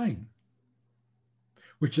 not mine,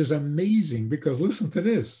 which is amazing, because listen to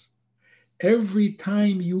this. Every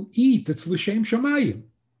time you eat, it's l'shem shamayim.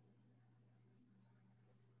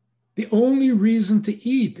 The only reason to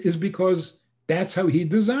eat is because that's how he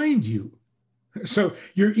designed you. So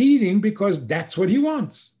you're eating because that's what he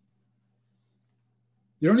wants.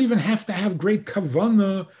 You don't even have to have great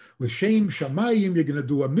kavanah, l'shem shamayim. You're going to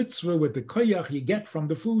do a mitzvah with the koyach you get from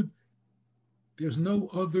the food. There's no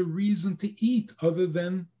other reason to eat other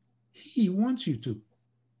than he wants you to.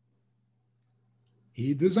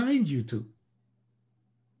 He designed you to.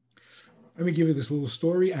 Let me give you this little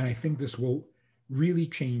story, and I think this will really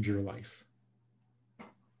change your life.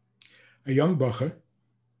 A young bacher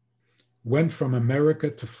went from America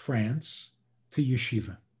to France to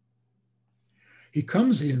yeshiva. He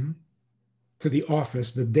comes in to the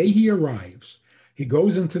office the day he arrives. He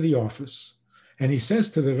goes into the office and he says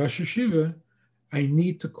to the Rosh Yeshiva, I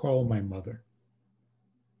need to call my mother.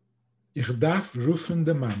 Ich darf rufen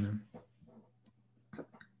de Mannen.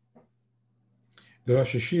 The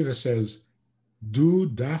Rosh Yeshiva says, Du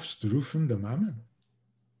darfst rufen de Mannen?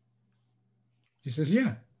 He says,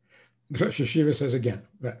 yeah. The Rosh Yeshiva says again,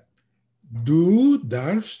 Du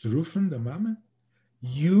darfst rufen de Mannen?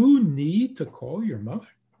 You need to call your mother.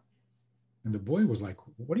 And the boy was like,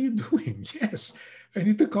 what are you doing? Yes, I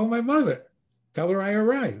need to call my mother. Tell her I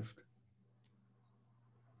arrived.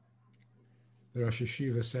 The Rosh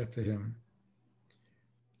Yeshiva said to him,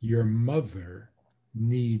 your mother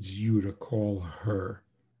needs you to call her.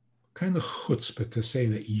 What kind of chutzpah to say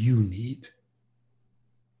that you need?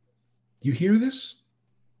 You hear this?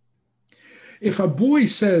 If a boy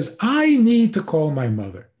says, I need to call my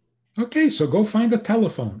mother, okay, so go find a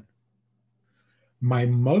telephone. My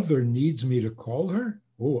mother needs me to call her?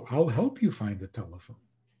 Oh, I'll help you find a telephone.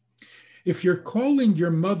 If you're calling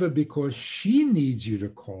your mother because she needs you to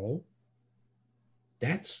call,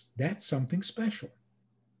 that's something special.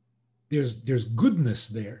 There's goodness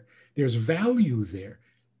there. There's value there.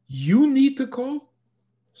 You need to call,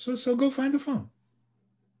 so go find a phone.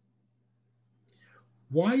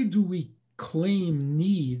 Why do we claim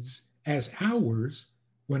needs as ours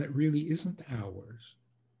when it really isn't ours?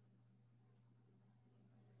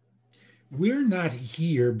 We're not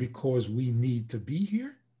here because we need to be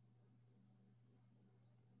here.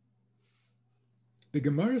 The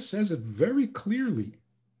Gemara says it very clearly.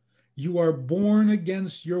 You are born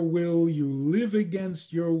against your will, you live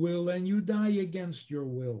against your will, and you die against your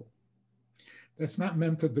will. That's not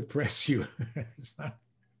meant to depress you.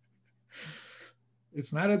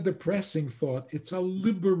 It's not a depressing thought. It's a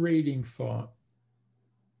liberating thought.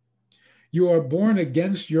 You are born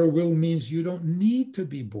against your will means you don't need to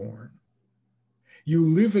be born. You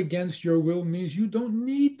live against your will means you don't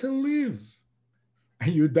need to live.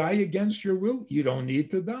 And you die against your will, you don't need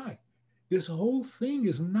to die. This whole thing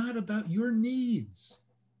is not about your needs.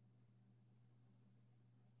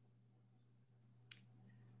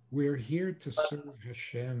 We're here to serve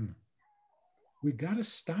Hashem. We got to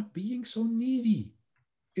stop being so needy.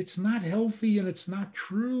 It's not healthy and it's not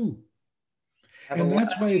true. And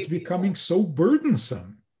that's why it's becoming so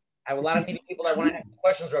burdensome. I have a lot of needy people that want to ask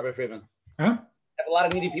questions, Rabbi Friedman. Huh? I have a lot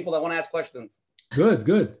of needy people that want to ask questions. Good,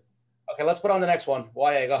 good. Okay, let's put on the next one.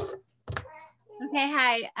 Why, go. Okay,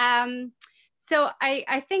 hi. So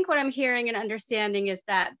I think what I'm hearing and understanding is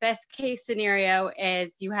that best case scenario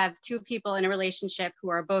is you have two people in a relationship who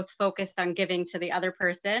are both focused on giving to the other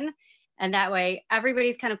person. And that way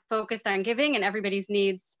everybody's kind of focused on giving and everybody's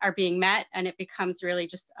needs are being met. And it becomes really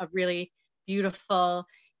just a really beautiful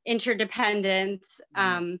interdependent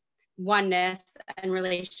oneness and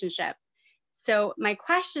relationship. So my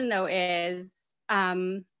question though is,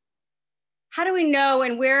 how do we know,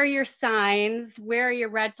 and where are your signs? Where are your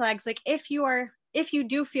red flags? Like if you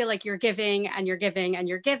do feel like you're giving and you're giving and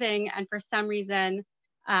you're giving, and for some reason,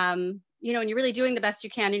 and you're really doing the best you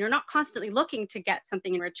can, and you're not constantly looking to get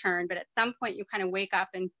something in return, but at some point you kind of wake up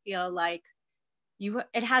and feel like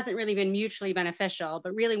it hasn't really been mutually beneficial,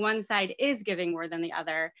 but really one side is giving more than the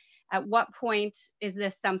other. At what point is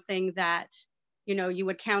this something that, you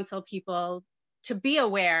would counsel people to be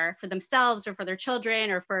aware for themselves or for their children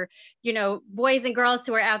or for, boys and girls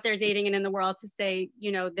who are out there dating and in the world to say,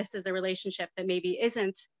 this is a relationship that maybe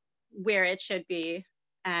isn't where it should be.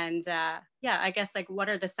 And yeah, I guess like what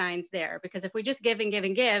are the signs there? Because if we just give and give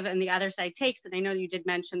and give and the other side takes, and I know you did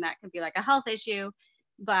mention that could be like a health issue,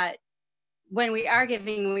 but when we are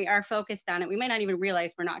giving, we are focused on it, we may not even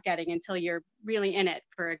realize we're not getting until you're really in it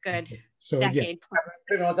for a good decade.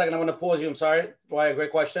 Again, 1 second, I'm going to pause you. I'm sorry. Why, a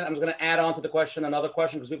great question. I'm just going to add on to the question another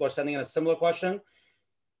question because people are sending in a similar question.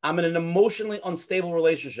 I'm in an emotionally unstable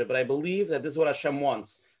relationship, but I believe that this is what Hashem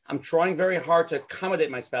wants. I'm trying very hard to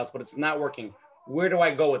accommodate my spouse, but it's not working. Where do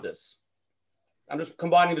I go with this? I'm just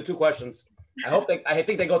combining the two questions. I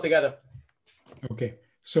think they go together. Okay.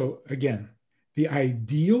 So again, the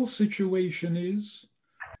ideal situation is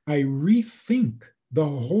I rethink the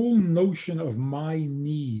whole notion of my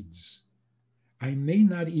needs. I may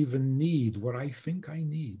not even need what I think I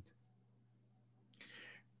need.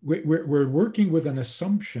 We're working with an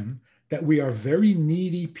assumption that we are very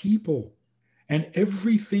needy people. And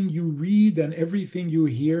everything you read and everything you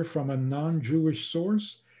hear from a non-Jewish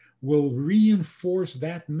source will reinforce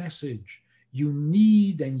that message. You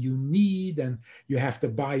need and you have to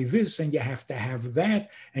buy this and you have to have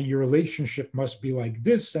that, and your relationship must be like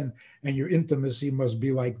this, and your intimacy must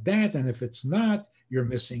be like that. And if it's not, you're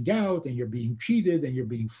missing out and you're being cheated and you're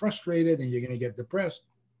being frustrated and you're going to get depressed.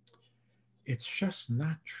 It's just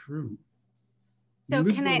not true. So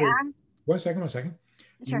can I ask? One second.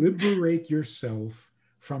 Sure. Liberate yourself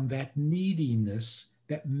from that neediness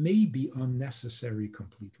that may be unnecessary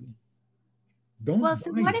completely. Don't. Well,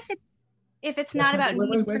 so what if it's not about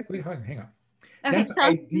need? Wait, hang on. Okay, that's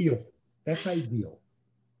ideal. That's ideal.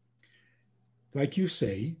 Like you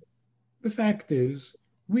say, the fact is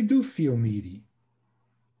we do feel needy.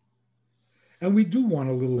 And we do want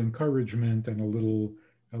a little encouragement and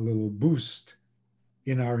a little boost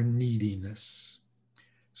in our neediness.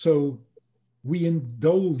 So we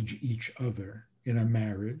indulge each other in a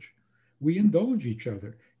marriage. We indulge each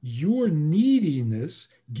other. Your neediness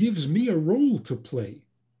gives me a role to play.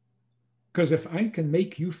 Because if I can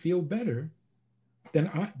make you feel better,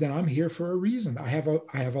 then I'm here for a reason. I have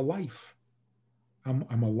a life.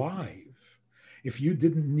 I'm alive. If you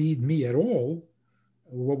didn't need me at all,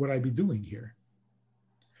 what would I be doing here?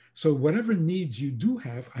 So whatever needs you do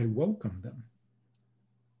have, I welcome them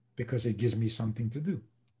because it gives me something to do.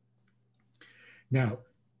 Now,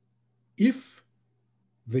 if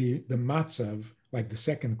the matzav, like the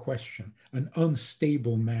second question, an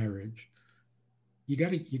unstable marriage, you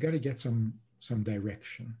gotta get some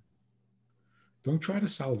direction. Don't try to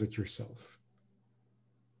solve it yourself.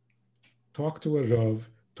 Talk to a rav,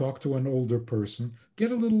 talk to an older person,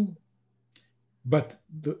 get a little. But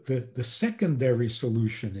the secondary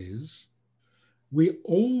solution is we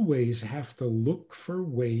always have to look for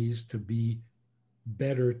ways to be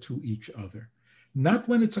better to each other. Not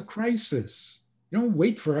when it's a crisis. You don't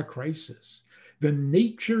wait for a crisis. The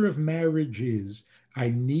nature of marriage is I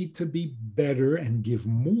need to be better and give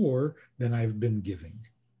more than I've been giving.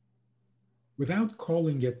 Without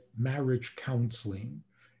calling it marriage counseling,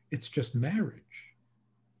 it's just marriage.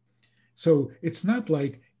 So it's not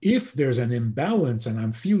like if there's an imbalance and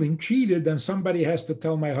I'm feeling cheated, then somebody has to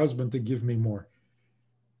tell my husband to give me more.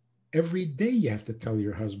 Every day you have to tell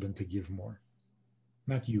your husband to give more.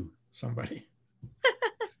 Not you, somebody.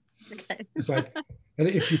 Okay. It's like,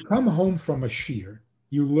 if you come home from a shiur,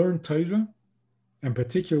 you learn Torah, and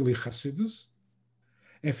particularly Hasidus.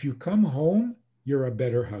 If you come home, you're a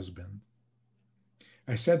better husband.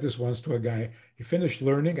 I said this once to a guy. He finished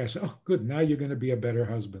learning. I said, oh, good, now you're going to be a better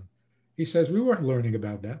husband. He says, we weren't learning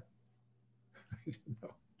about that. No.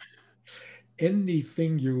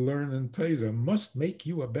 Anything you learn in Torah must make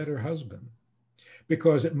you a better husband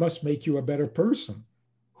because it must make you a better person.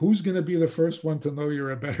 Who's going to be the first one to know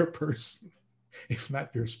you're a better person if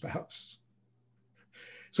not your spouse?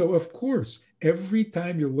 So, of course, every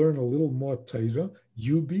time you learn a little more Torah,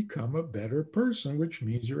 you become a better person, which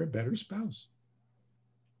means you're a better spouse.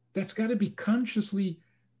 That's got to be consciously,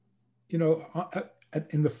 in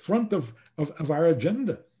the front of our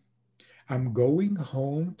agenda. I'm going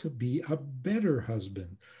home to be a better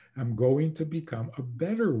husband. I'm going to become a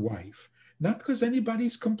better wife. Not because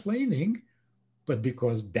anybody's complaining, but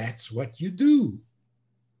because that's what you do.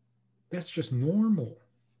 That's just normal.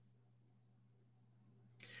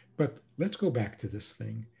 But let's go back to this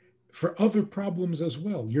thing. For other problems as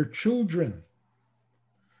well, your children,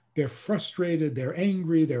 they're frustrated, they're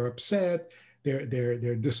angry, they're upset, they're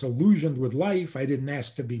disillusioned with life. I didn't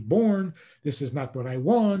ask to be born. This is not what I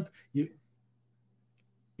want.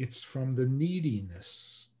 It's from the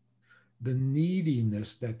neediness. The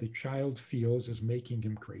neediness that the child feels is making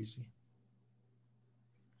him crazy.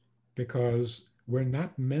 Because we're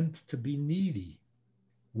not meant to be needy.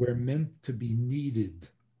 We're meant to be needed.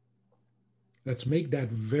 Let's make that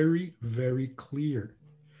very, very clear.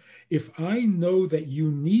 If I know that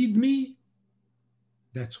you need me,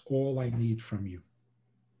 that's all I need from you.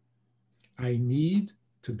 I need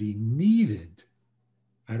to be needed.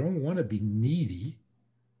 I don't want to be needy.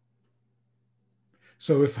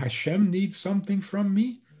 So if Hashem needs something from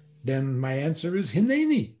me, then my answer is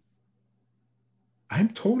Hineni. I'm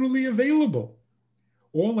totally available.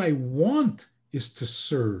 All I want is to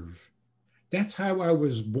serve. That's how I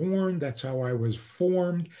was born. That's how I was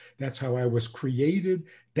formed. That's how I was created.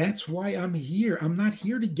 That's why I'm here. I'm not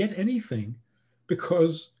here to get anything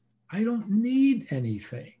because I don't need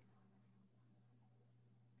anything.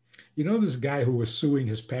 You know this guy who was suing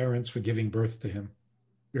his parents for giving birth to him?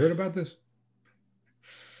 You heard about this?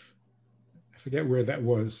 I forget where that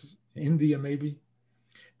was. India, maybe.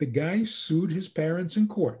 The guy sued his parents in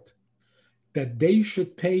court that they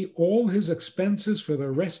should pay all his expenses for the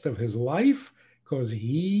rest of his life because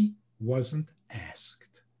he wasn't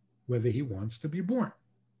asked whether he wants to be born.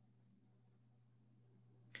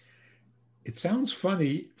 It sounds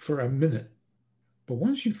funny for a minute, but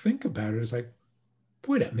once you think about it, it's like,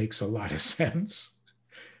 boy, that makes a lot of sense.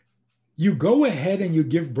 You go ahead and you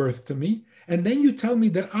give birth to me, and then you tell me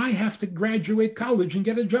that I have to graduate college and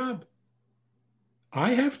get a job.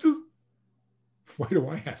 I have to? Why do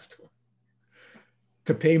I have to?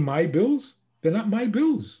 To pay my bills? They're not my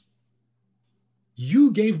bills. You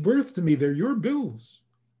gave birth to me. They're your bills.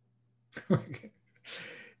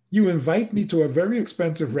 You invite me to a very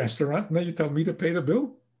expensive restaurant, and then you tell me to pay the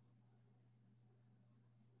bill?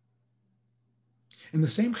 And the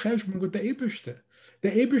same cheshbon with the Eibishter. The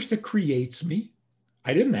Eibishter creates me.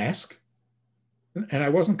 I didn't ask, and I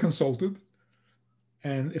wasn't consulted.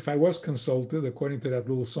 And if I was consulted, according to that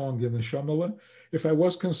little song in the Shomala, if I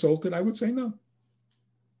was consulted, I would say no.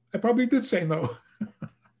 I probably did say no.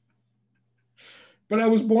 But I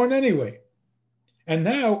was born anyway. And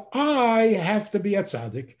now I have to be a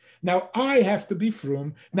tzaddik. Now I have to be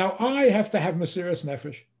frum. Now I have to have Mesiras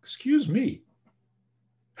Nefesh. Excuse me.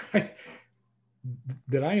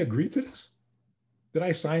 Did I agree to this? Did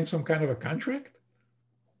I sign some kind of a contract?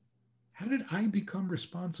 How did I become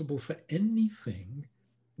responsible for anything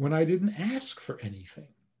when I didn't ask for anything?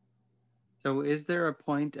 So is there a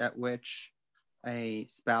point at which a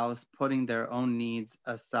spouse putting their own needs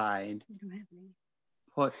aside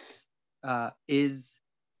is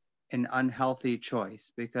an unhealthy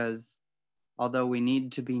choice? Because although we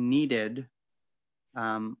need to be needed,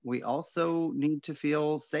 we also need to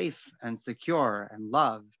feel safe and secure and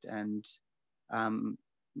loved and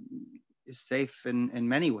safe in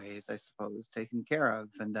many ways, I suppose, taken care of,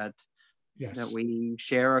 and that that we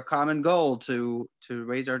share a common goal to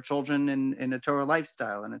raise our children in a Torah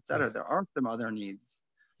lifestyle and et cetera. Yes. There are some other needs.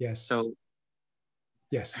 Yes. So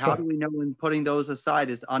yes, how do we know when putting those aside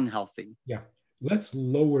is unhealthy? Yeah. Let's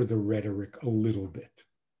lower the rhetoric a little bit.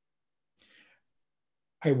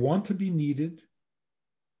 I want to be needed.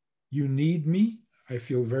 You need me. I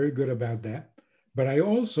feel very good about that. But I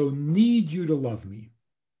also need you to love me.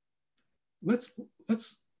 Let's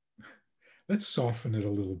soften it a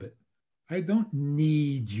little bit. I don't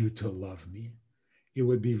need you to love me. It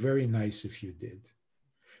would be very nice if you did.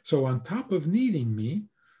 So on top of needing me,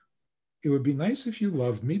 it would be nice if you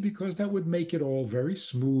loved me because that would make it all very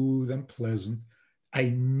smooth and pleasant.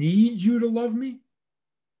 I need you to love me?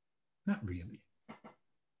 Not really.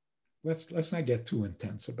 Let's not get too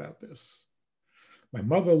intense about this. My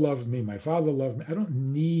mother loved me. My father loved me. I don't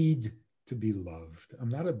need to be loved. I'm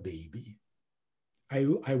not a baby. I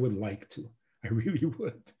would like to. I really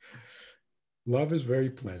would. Love is very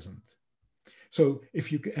pleasant. So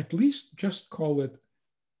if you could at least just call it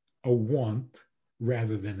a want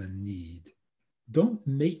rather than a need. Don't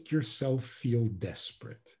make yourself feel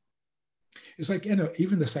desperate. It's like,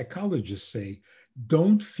 even the psychologists say,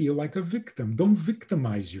 don't feel like a victim. Don't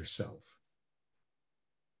victimize yourself.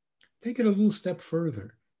 Take it a little step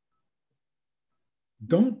further.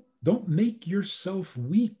 Don't make yourself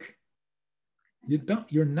weak.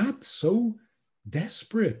 You're not so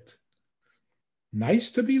desperate.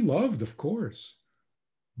 Nice to be loved, of course,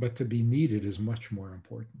 but to be needed is much more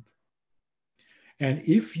important. And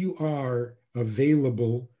if you are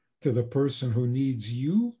available to the person who needs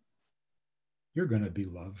you, you're going to be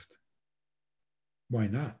loved. Why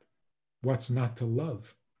not? What's not to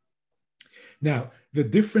love? Now, the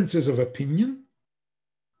differences of opinion,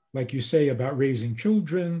 like you say about raising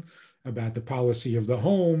children, about the policy of the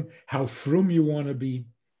home, how frum you want to be,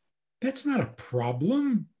 that's not a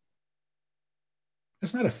problem.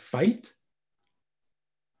 That's not a fight.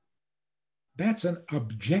 That's an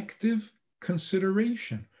objective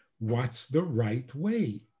consideration. What's the right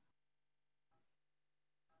way?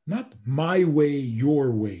 Not my way,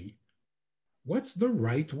 your way. What's the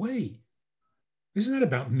right way? This is not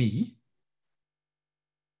about me.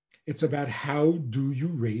 It's about how do you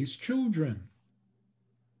raise children.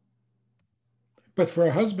 But for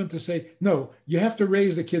a husband to say, no, you have to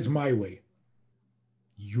raise the kids my way.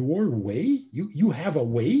 Your way? You have a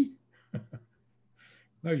way?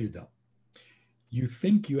 No, you don't. You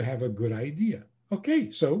think you have a good idea.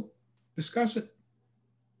 Okay, so discuss it.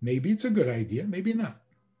 Maybe it's a good idea, maybe not.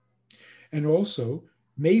 And also,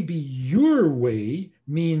 maybe your way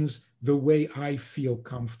means the way I feel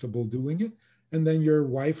comfortable doing it. And then your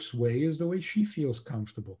wife's way is the way she feels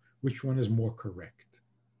comfortable. Which one is more correct?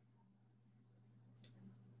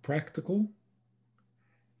 Practical.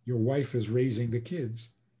 Your wife is raising the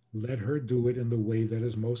kids. Let her do it in the way that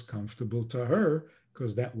is most comfortable to her,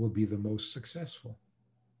 because that will be the most successful.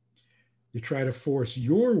 You try to force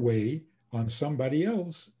your way on somebody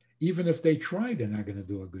else, even if they try, they're not going to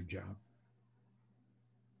do a good job.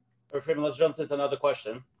 Freeman, let's jump into another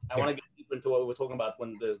question. I Yeah. want to get deeper into what we were talking about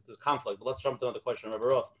when there's conflict, but let's jump to another question. Rabbi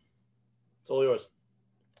Roth, it's all yours.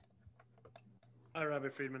 Hi, Rabbi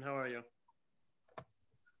Friedman. How are you?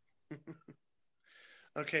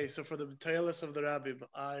 Okay, so for the Tailus of the Rabbi,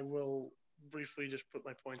 I will briefly just put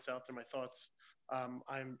my points out there, my thoughts.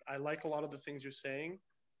 I like a lot of the things you're saying.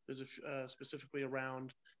 There's specifically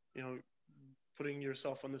around, putting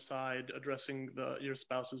yourself on the side, addressing your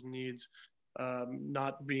spouse's needs,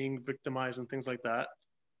 not being victimized and things like that.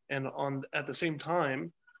 And at the same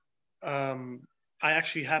time, I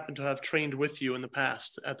actually happen to have trained with you in the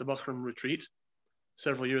past at the Bachram retreat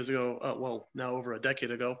several years ago, well, now over a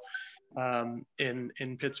decade ago,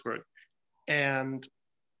 in Pittsburgh. And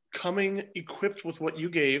coming equipped with what you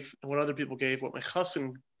gave and what other people gave, what my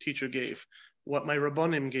chassan teacher gave, what my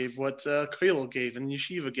rabbanim gave, what Kollel gave and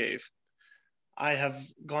Yeshiva gave. I have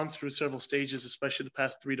gone through several stages, especially the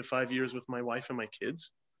past 3 to 5 years with my wife and my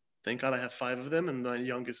kids. Thank God I have 5 of them, and my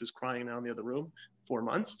youngest is crying now in the other room, 4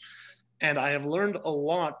 months. And I have learned a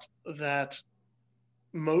lot that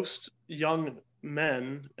most young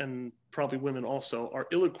men, and probably women also, are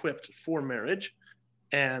ill-equipped for marriage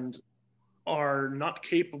and are not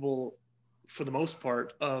capable, for the most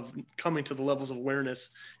part, of coming to the levels of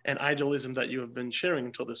awareness and idealism that you have been sharing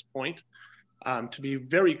until this point. To be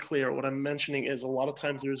very clear, what I'm mentioning is a lot of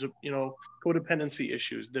times there's, codependency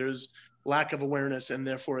issues. There's lack of awareness, and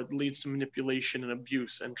therefore it leads to manipulation and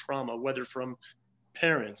abuse and trauma, whether from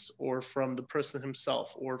parents or from the person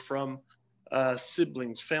himself or from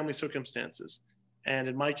siblings, family circumstances. And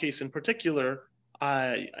in my case in particular,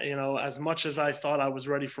 as much as I thought I was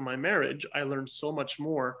ready for my marriage, I learned so much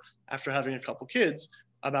more after having a couple kids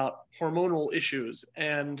about hormonal issues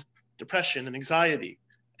and depression and anxiety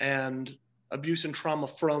and abuse and trauma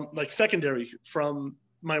from secondary from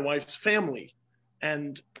my wife's family.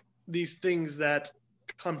 And these things that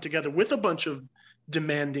come together with a bunch of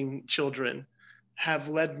demanding children have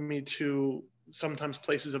led me to sometimes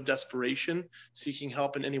places of desperation, seeking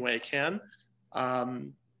help in any way I can.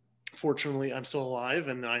 Fortunately, I'm still alive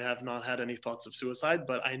and I have not had any thoughts of suicide,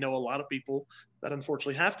 but I know a lot of people that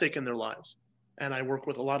unfortunately have taken their lives. And I work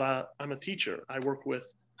with I'm a teacher. I work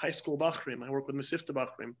with high school Bachrim. I work with Mesivta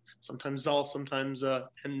Bachrim, sometimes Zal, sometimes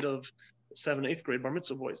end of 7th, 8th grade Bar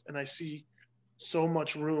Mitzvah boys. And I see so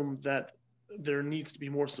much room that there needs to be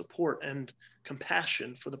more support and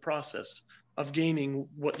compassion for the process of gaining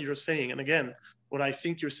what you're saying. And again, what I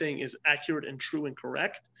think you're saying is accurate and true and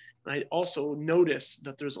correct. And I also notice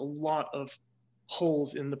that there's a lot of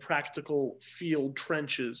holes in the practical field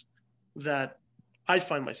trenches that I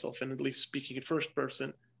find myself in, at least speaking in first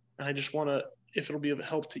person. And I just want to, if it'll be of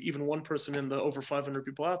help to even one person in the over 500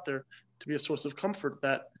 people out there, to be a source of comfort,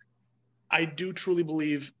 that I do truly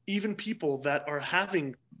believe even people that are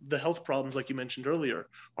having the health problems, like you mentioned earlier,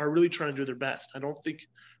 are really trying to do their best. I don't think,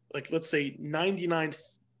 let's say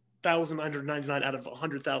 99,999 out of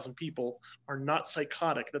 100,000 people are not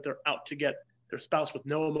psychotic, that they're out to get their spouse with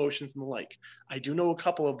no emotions and the like. I do know a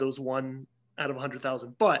couple of those 1 out of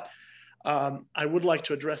 100,000, but I would like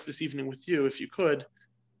to address this evening with you, if you could,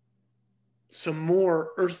 some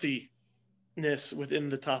more earthiness within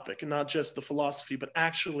the topic, and not just the philosophy, but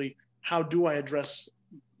actually how do I address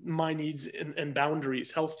my needs and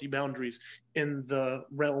boundaries, healthy boundaries, in the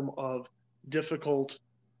realm of difficult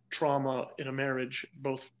trauma in a marriage,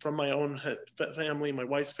 both from my own family, my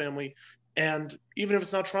wife's family, and even if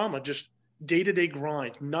it's not trauma, just day-to-day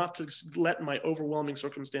grind, not to let my overwhelming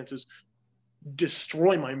circumstances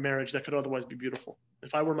destroy my marriage that could otherwise be beautiful.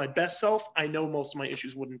 If I were my best self, I know most of my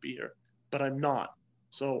issues wouldn't be here, but I'm not.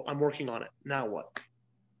 So I'm working on it. Now what?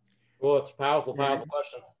 Well, it's a powerful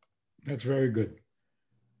question. That's very good.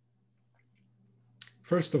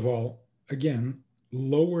 First of all, again,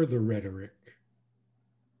 lower the rhetoric.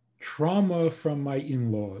 Trauma from my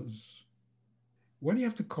in-laws. What do you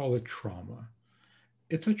have to call it trauma?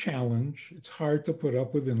 It's a challenge. It's hard to put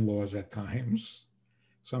up with in-laws at times,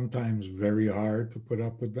 sometimes very hard to put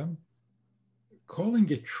up with them. Calling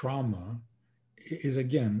it trauma is,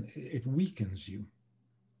 again, it weakens you.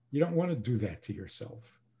 You don't want to do that to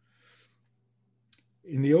yourself.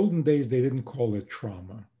 In the olden days, they didn't call it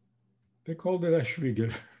trauma. They called it a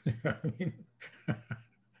schwieger. I mean,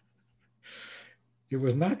 it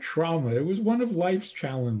was not trauma. It was one of life's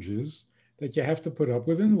challenges that you have to put up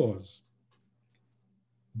with in-laws.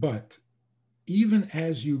 But even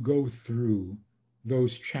as you go through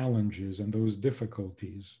those challenges and those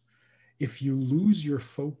difficulties, if you lose your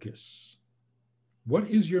focus,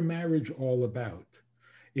 what is your marriage all about?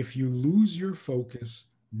 If you lose your focus,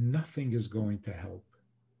 nothing is going to help.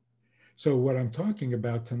 So what I'm talking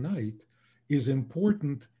about tonight is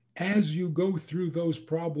important as you go through those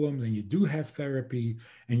problems, and you do have therapy,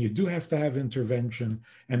 and you do have to have intervention,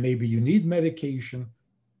 and maybe you need medication,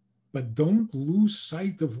 but don't lose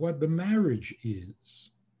sight of what the marriage is.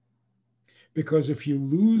 Because if you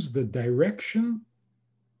lose the direction,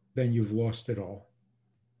 then you've lost it all.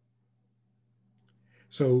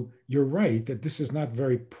 So you're right that this is not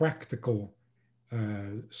very practical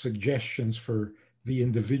suggestions for the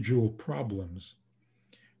individual problems.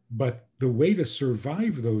 But the way to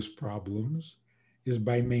survive those problems is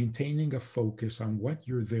by maintaining a focus on what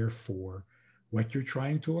you're there for, what you're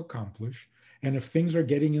trying to accomplish. And if things are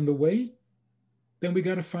getting in the way, then we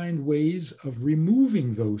got to find ways of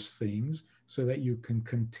removing those things so that you can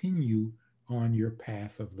continue on your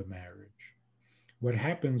path of the marriage. What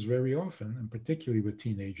happens very often, and particularly with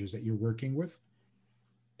teenagers that you're working with,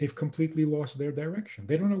 they've completely lost their direction.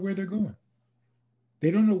 They don't know where they're going. They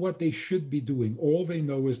don't know what they should be doing. All they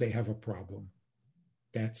know is they have a problem.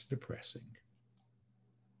 That's depressing.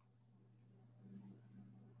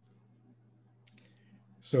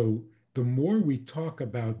 So the more we talk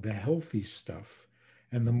about the healthy stuff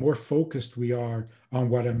and the more focused we are on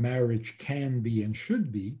what a marriage can be and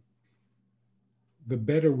should be, the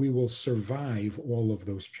better we will survive all of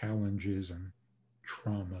those challenges and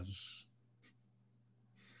traumas.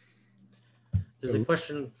 There's a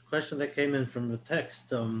question that came in from the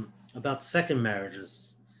text about second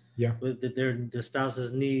marriages. Yeah. Their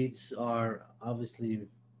spouse's needs are obviously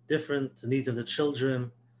different, the needs of the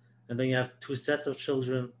children, and then you have two sets of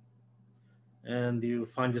children, and you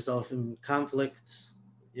find yourself in conflict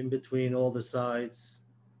in between all the sides.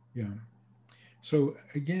 Yeah. So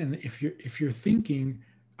again, if you're thinking,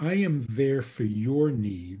 I am there for your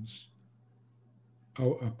needs,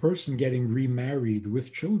 a person getting remarried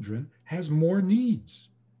with children has more needs,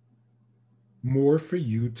 more for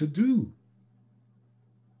you to do.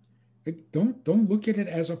 Don't look at it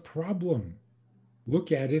as a problem.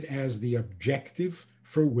 Look at it as the objective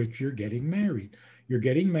for which you're getting married. You're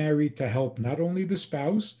getting married to help not only the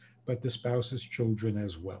spouse, but the spouse's children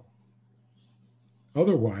as well.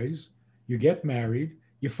 Otherwise, you get married,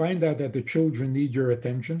 you find out that the children need your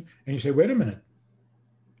attention, and you say, wait a minute,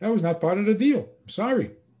 that was not part of the deal. I'm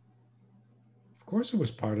sorry. Of course it was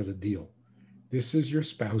part of the deal. This is your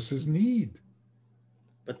spouse's need.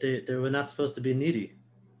 But they were not supposed to be needy.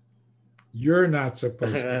 You're not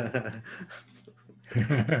supposed to.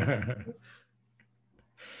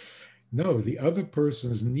 No, the other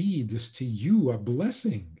person's need is to you a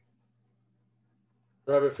blessing.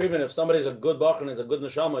 Rabbi Friedman, if somebody's a good bach and is a good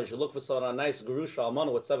neshama, you should look for someone, a nice Gerusha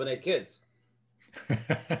Almana with 7-8 kids.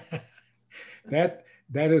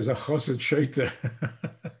 That is a chosed shaita.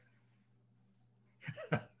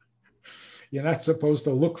 You're not supposed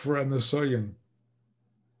to look for a nesoyan.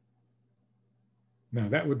 No,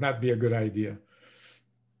 that would not be a good idea.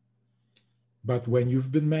 But when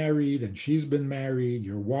you've been married and she's been married,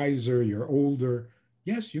 you're wiser, you're older,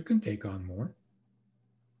 yes, you can take on more.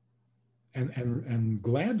 And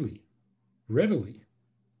gladly, readily.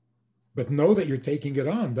 But know that you're taking it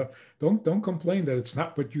on. Don't complain that it's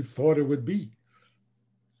not what you thought it would be.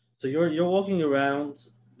 So you're walking around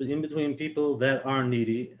in between people that are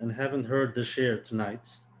needy and haven't heard the share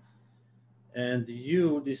tonight. And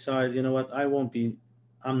you decide, you know what,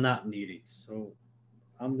 I'm not needy. So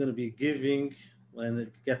I'm going to be giving, and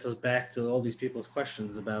it gets us back to all these people's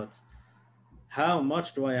questions about how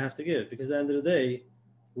much do I have to give? Because at the end of the day,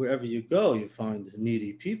 wherever you go, you find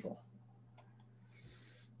needy people.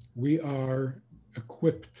 We are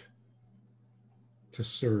equipped to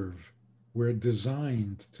serve. We're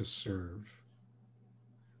designed to serve.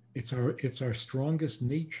 It's our strongest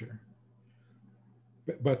nature.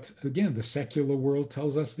 But again, the secular world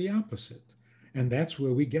tells us the opposite. And that's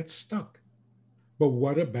where we get stuck. But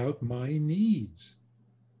what about my needs?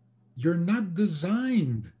 You're not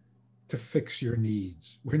designed to fix your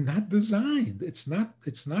needs. We're not designed. It's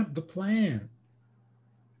not the plan.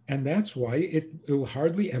 And that's why it will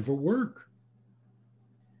hardly ever work.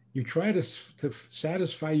 You try to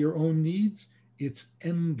satisfy your own needs, it's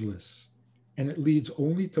endless. And it leads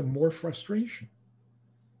only to more frustration,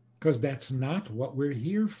 because that's not what we're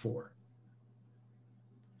here for.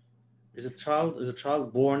 Is a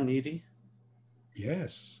child born needy?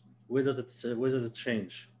 Yes. Where does it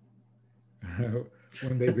change?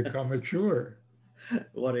 When they become mature.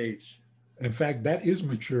 What age? In fact, that is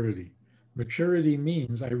maturity. Maturity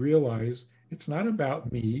means I realize it's not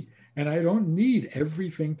about me, and I don't need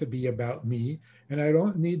everything to be about me, and I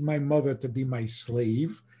don't need my mother to be my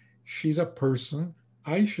slave. She's a person.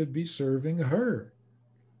 I should be serving her.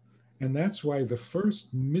 And that's why the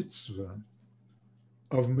first mitzvah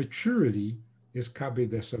of maturity is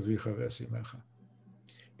kabed es avicha v'es imecha.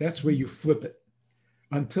 That's where you flip it.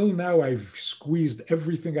 Until now, I've squeezed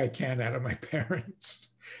everything I can out of my parents.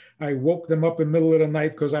 I woke them up in the middle of the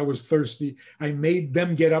night because I was thirsty. I made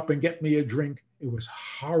them get up and get me a drink. It was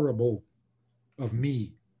horrible of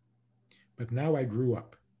me. But now I grew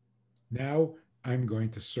up. Now I'm going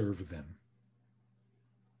to serve them.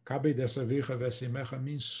 Kabed es avicha v'es imecha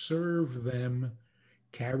means serve them,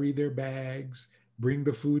 carry their bags, bring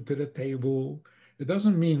the food to the table. It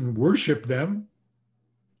doesn't mean worship them.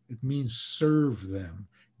 It means serve them.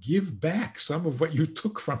 Give back some of what you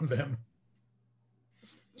took from them.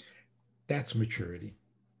 That's maturity.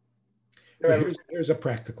 Here's a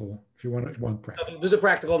practical, if you want practical. Do the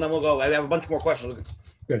practical, and then we'll go. I have a bunch more questions.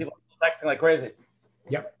 Good. People are texting like crazy.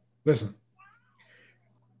 Yep. Listen.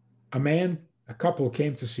 A couple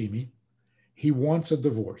came to see me. He wants a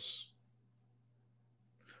divorce.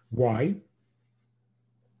 Why?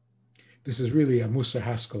 This is really a Musa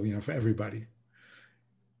Haskell, for everybody.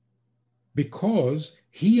 Because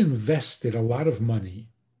he invested a lot of money,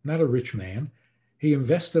 not a rich man, he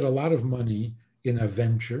invested a lot of money in a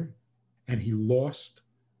venture, and he lost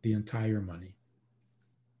the entire money,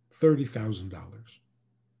 $30,000.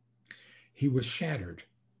 He was shattered.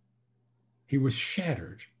 He was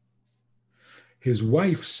shattered. His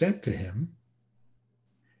wife said to him,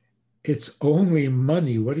 "It's only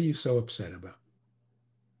money. What are you so upset about?"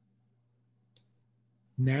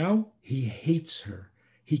 Now he hates her.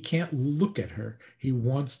 He can't look at her. He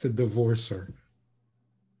wants to divorce her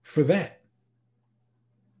for that.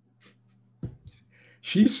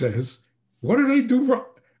 She says, "What did I do wrong?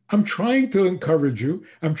 I'm trying to encourage you.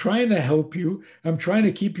 I'm trying to help you. I'm trying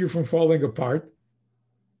to keep you from falling apart.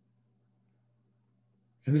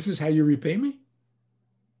 And this is how you repay me?"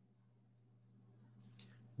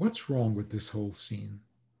 What's wrong with this whole scene?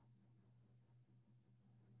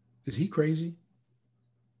 Is he crazy?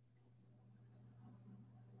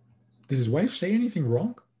 Did his wife say anything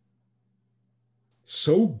wrong?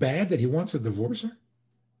 So bad that he wants to divorce her?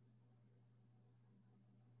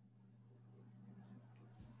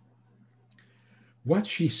 What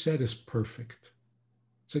she said is perfect.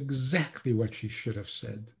 It's exactly what she should have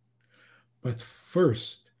said. But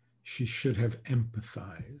first, she should have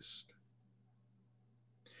empathized.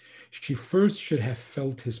 She first should have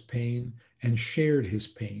felt his pain and shared his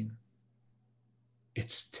pain.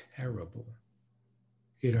 It's terrible.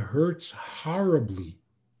 It hurts horribly.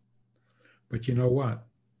 But you know what?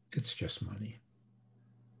 It's just money.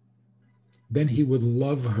 Then he would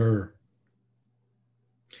love her.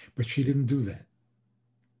 But she didn't do that.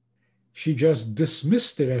 She just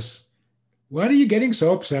dismissed it as, "What are you getting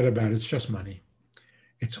so upset about? It's just money."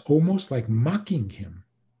 It's almost like mocking him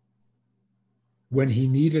when he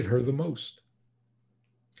needed her the most.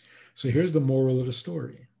 So here's the moral of the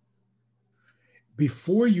story.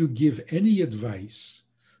 Before you give any advice,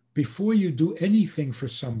 before you do anything for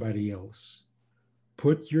somebody else,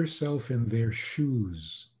 put yourself in their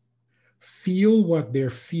shoes. Feel what they're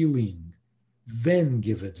feeling, then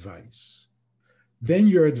give advice. Then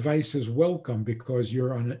your advice is welcome because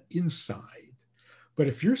you're on the inside. But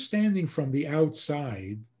if you're standing from the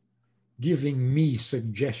outside, giving me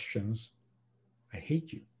suggestions, I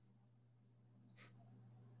hate you.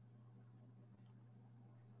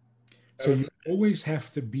 So you always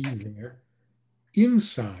have to be there,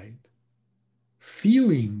 inside,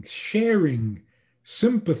 feeling, sharing,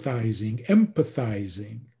 sympathizing,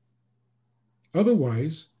 empathizing.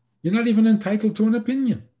 Otherwise, you're not even entitled to an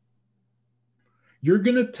opinion. You're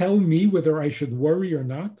going to tell me whether I should worry or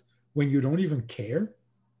not when you don't even care?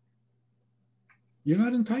 You're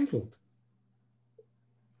not entitled.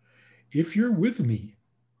 If you're with me,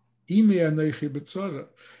 if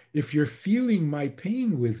you're feeling my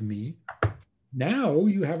pain with me, now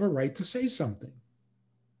you have a right to say something.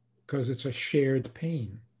 because it's a shared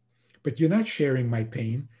pain. But you're not sharing my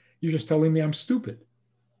pain. You're just telling me I'm stupid.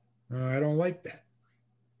 I don't like that.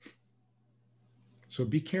 So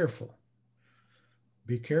be careful.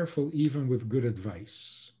 Be careful even with good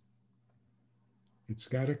advice. It's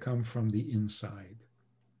got to come from the inside.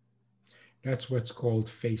 That's what's called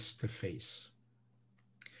face-to-face.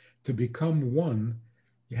 To become one,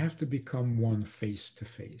 you have to become one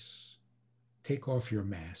face-to-face. Take off your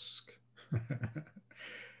mask.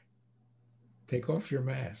 Take off your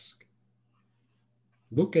mask.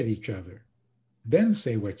 Look at each other. Then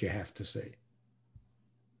say what you have to say.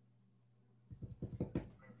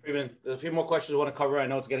 Freeman, there's a few more questions I want to cover. I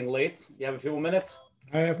know it's getting late. You have a few more minutes?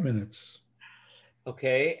 I have minutes.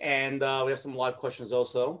 Okay, and we have some live questions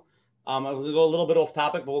also. I'm going to go a little bit off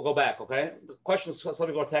topic, but we'll go back, okay? The question some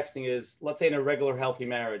people are texting is, let's say in a regular healthy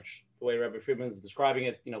marriage, the way Rabbi Friedman is describing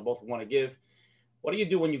it, both want to give. What do you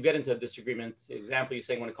do when you get into a disagreement? Example, you're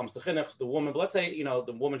saying when it comes to chinuch, the woman, but let's say,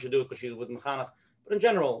 the woman should do it because she's with mechanech. But in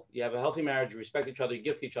general, you have a healthy marriage, you respect each other, you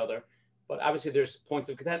give to each other. But obviously there's points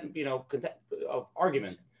of of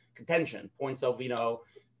argument, contention, points of,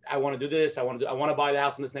 I want to do this, I want to buy the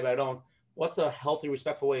house in this neighborhood, I don't. What's a healthy,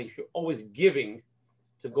 respectful way if you're always giving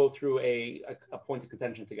to go through a point of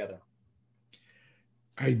contention together?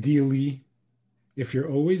 Ideally, if you're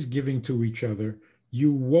always giving to each other,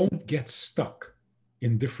 you won't get stuck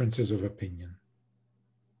in differences of opinion.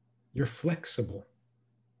 You're flexible.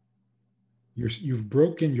 You've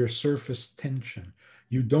broken your surface tension.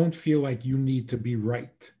 You don't feel like you need to be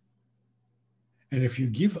right. And if you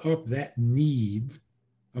give up that need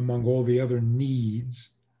among all the other needs,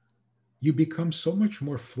 you become so much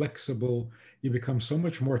more flexible. You become so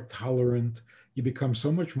much more tolerant. You become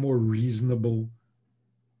so much more reasonable.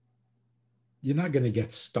 You're not going to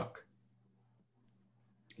get stuck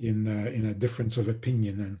in a difference of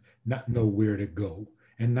opinion and not know where to go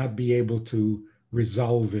and not be able to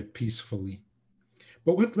resolve it peacefully.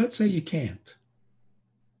 But let's say you can't.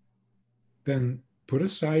 Then put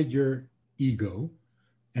aside your ego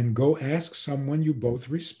and go ask someone you both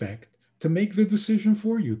respect to make the decision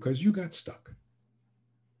for you because you got stuck.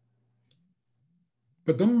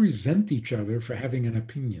 But don't resent each other for having an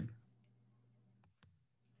opinion.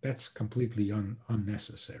 That's completely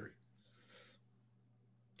unnecessary.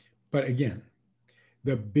 But again,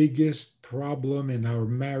 the biggest problem in our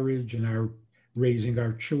marriage, in our raising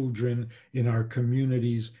our children, in our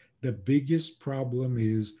communities, the biggest problem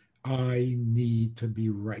is I need to be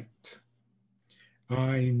right.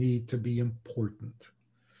 I need to be important.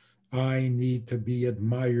 I need to be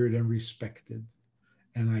admired and respected.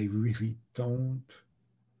 And I really don't.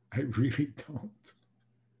 I really don't.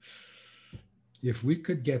 If we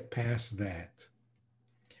could get past that,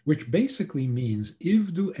 which basically means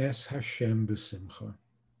Ivdu es Hashem b'simcha.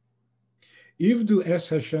 Ivdu es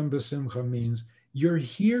Hashem b'simcha means you're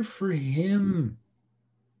here for him.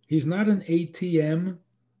 He's not an ATM.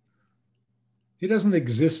 He doesn't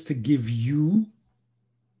exist to give you.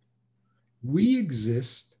 We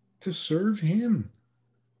exist to serve him.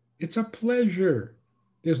 It's a pleasure.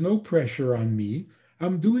 There's no pressure on me.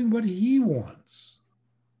 I'm doing what he wants.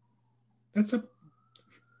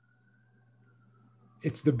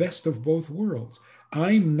 It's the best of both worlds.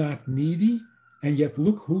 I'm not needy, and yet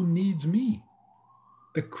look who needs me.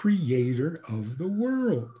 The creator of the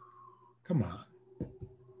world. Come on.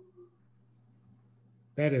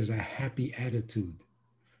 That is a happy attitude.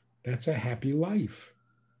 That's a happy life.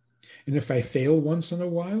 And if I fail once in a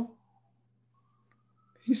while,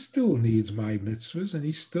 he still needs my mitzvahs and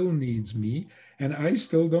he still needs me, and I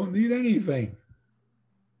still don't need anything.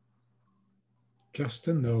 Just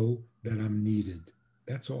to know that I'm needed.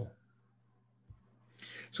 That's all.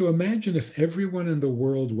 So imagine if everyone in the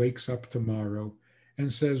world wakes up tomorrow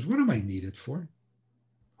and says, what am I needed for?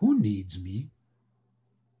 Who needs me?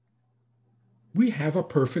 We have a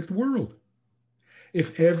perfect world.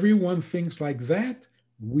 If everyone thinks like that,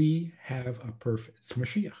 we have a perfect, it's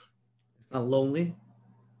Mashiach. It's not lonely.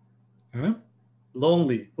 Huh?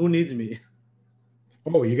 Lonely. Who needs me?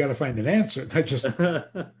 Oh, you got to find an answer. Not just. What's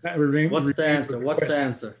the answer? What's the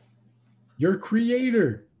answer? Your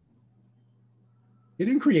creator. He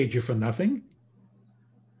didn't create you for nothing.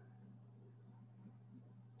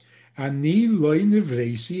 Ani loy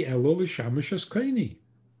nivresi elo l'shamish askaini.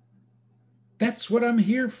 That's what I'm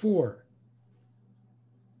here for.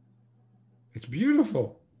 It's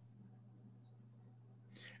beautiful.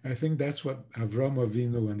 I think that's what Avram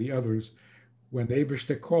Avinu and the others, when the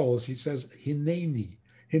Eibishter calls, he says, Hineni.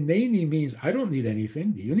 Hineni means, I don't need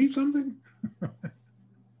anything. Do you need something?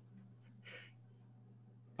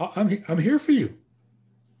 I'm here for you.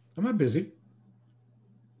 I'm not busy.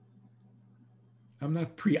 I'm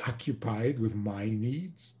not preoccupied with my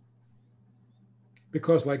needs.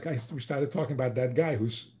 Because like we started talking about that guy who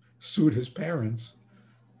sued his parents,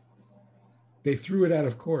 they threw it out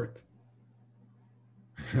of court.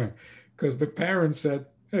 Because the parents said,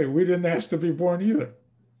 hey, we didn't ask to be born either.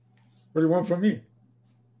 What do you want from me?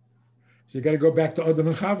 So you got to go back to Adam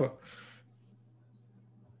and Chava.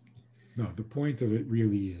 No, the point of it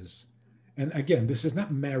really is, and again, this is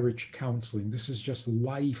not marriage counseling. This is just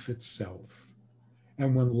life itself.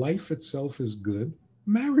 And when life itself is good,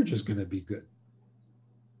 marriage is going to be good.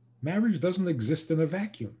 Marriage doesn't exist in a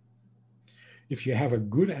vacuum. If you have a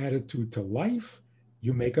good attitude to life,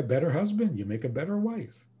 you make a better husband, you make a better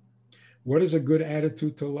wife. What is a good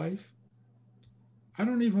attitude to life? I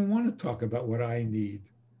don't even want to talk about what I need.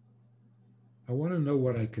 I want to know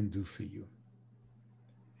what I can do for you.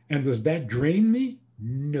 And does that drain me?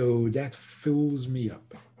 No, that fills me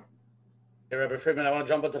up. Hey, Rabbi Friedman, I want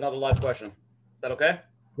to jump into another live question. Is that okay?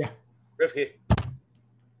 Yeah. Rivki.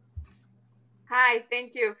 Hi,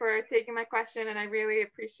 thank you for taking my question, and I really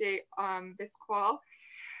appreciate this call.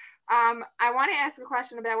 I want to ask a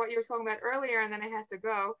question about what you were talking about earlier, and then I had to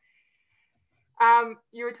go.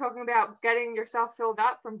 You were talking about getting yourself filled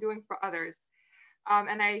up from doing for others.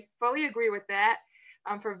 And I fully agree with that.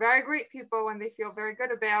 For very great people, when they feel very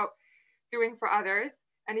good about doing for others,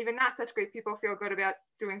 and even not such great people feel good about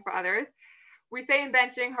doing for others, we say in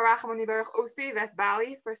benching, Harachamoni Baruch Osi, that's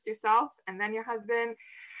Bali, first yourself, and then your husband.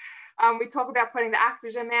 We talk about putting the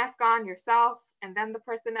oxygen mask on yourself, and then the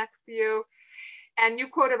person next to you. And you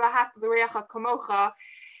quoted V'ahavta l'reacha kamocha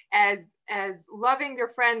as loving your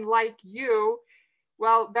friend like you.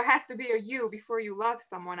 Well, there has to be a you before you love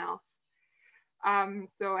someone else.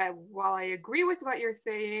 So while I agree with what you're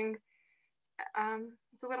saying,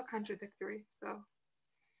 it's a little contradictory. So,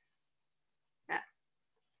 yeah.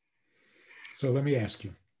 So let me ask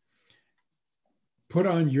you. Put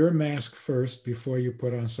on your mask first before you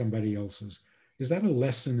put on somebody else's. Is that a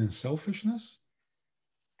lesson in selfishness?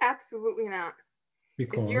 Absolutely not.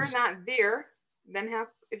 Because if you're not there, then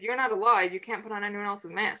if you're not alive, you can't put on anyone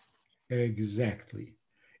else's mask. Exactly.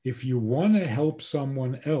 If you want to help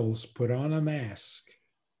someone else put on a mask,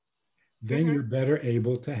 then you're better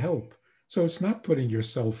able to help. So it's not putting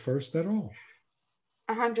yourself first at all.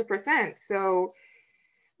 100%. So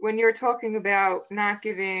when you're talking about not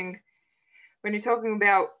giving, when you're talking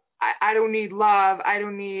about, I don't need love, I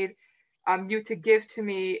don't need you to give to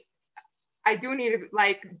me, I do need to,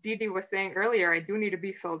 like Didi was saying earlier, I do need to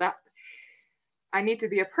be filled up. I need to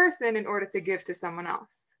be a person in order to give to someone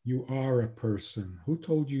else. You are a person. Who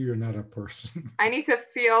told you you're not a person? I need to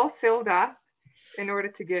feel filled up in order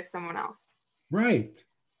to give someone else. Right.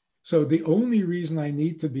 So the only reason I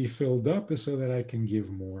need to be filled up is so that I can give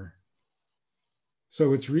more.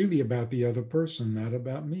 So it's really about the other person, not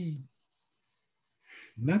about me.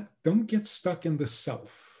 Don't get stuck in the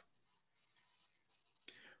self.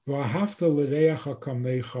 V'ahavta l'reacha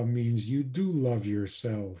kamecha means you do love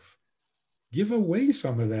yourself. Give away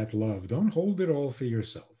some of that love. Don't hold it all for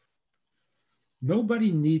yourself.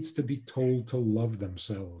 Nobody needs to be told to love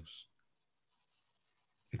themselves.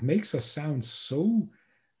 It makes us sound so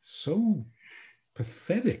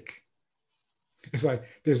pathetic. It's like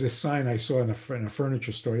there's a sign I saw in a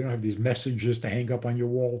furniture store. You don't have these messages to hang up on your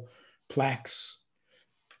wall, plaques.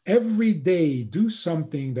 Every day, do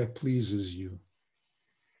something that pleases you.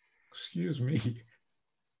 Excuse me.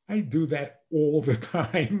 I do that all the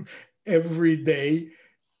time, every day.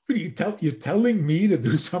 What are you're telling me to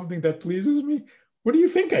do something that pleases me? What do you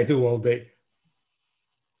think I do all day?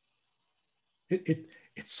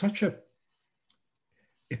 It's such a,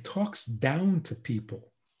 it talks down to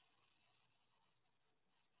people.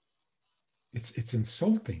 It's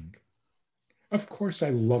insulting. Of course I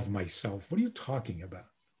love myself. What are you talking about?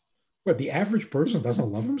 What, the average person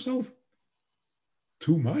doesn't love himself?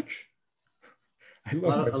 Too much? I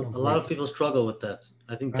love myself. A lot of people struggle with that.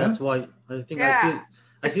 I think that's why, Yeah.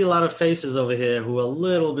 I see a lot of faces over here who are a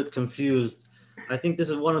little bit confused. I think this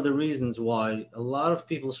is one of the reasons why a lot of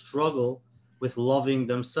people struggle with loving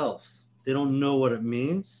themselves. They don't know what it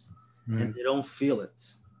means, and they don't feel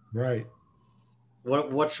it. Right.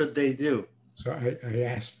 What should they do? So I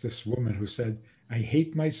asked this woman who said, I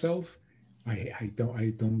hate myself. I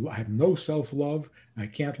have no self-love. I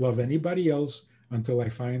can't love anybody else until I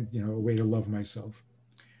find, a way to love myself.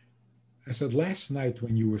 I said, last night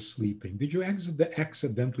when you were sleeping, did you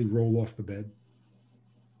accidentally roll off the bed?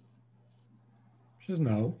 She says,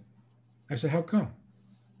 no. I said, how come?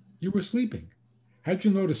 You were sleeping. How'd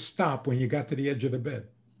you know to stop when you got to the edge of the bed?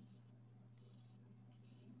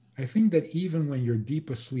 I think that even when you're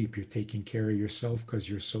deep asleep, you're taking care of yourself because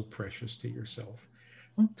you're so precious to yourself.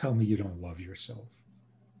 Don't tell me you don't love yourself.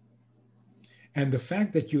 And the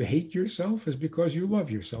fact that you hate yourself is because you love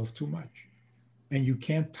yourself too much. And you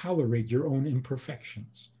can't tolerate your own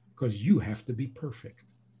imperfections because you have to be perfect.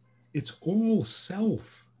 It's all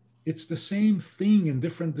self. It's the same thing in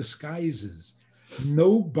different disguises.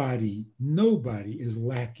 Nobody is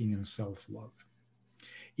lacking in self-love.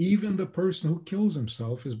 Even the person who kills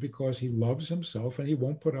himself is because he loves himself and he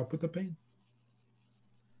won't put up with the pain.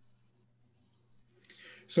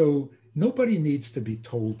 So nobody needs to be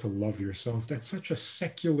told to love yourself. That's such a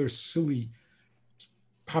secular, silly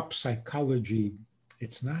pop psychology.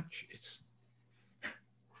 It's not,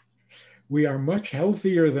 we are much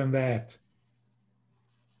healthier than that.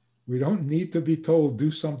 We don't need to be told,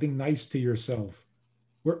 do something nice to yourself.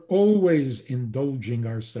 We're always indulging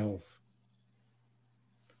ourselves.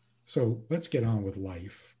 So let's get on with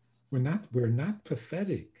life. We're not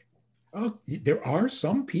pathetic. Oh, there are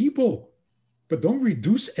some people, but don't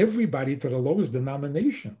reduce everybody to the lowest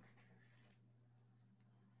denomination.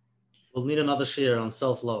 We'll need another share on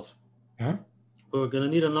self-love. Huh? We're going to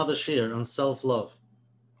need another share on self-love.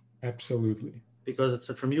 Absolutely. Because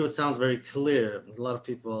it's from you, it sounds very clear. A lot of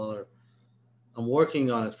people are, I'm working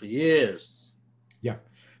on it for years. Yeah.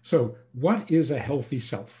 So what is a healthy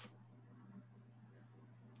self?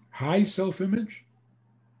 High self-image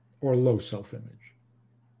or low self-image?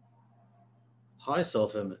 High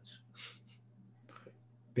self-image.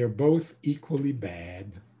 They're both equally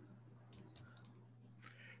bad.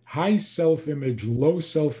 High self-image, low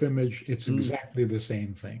self-image, it's exactly the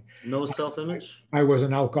same thing. No self-image? I was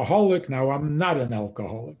an alcoholic, now I'm not an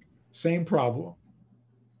alcoholic. Same problem.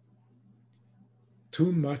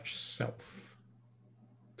 Too much self.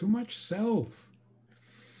 Too much self.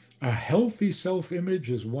 A healthy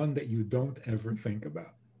self-image is one that you don't ever think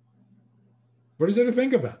about. What is there to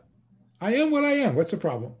think about? I am what I am. What's the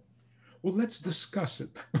problem? Well, let's discuss it.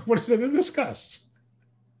 What is there to discuss?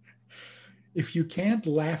 If you can't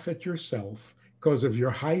laugh at yourself because of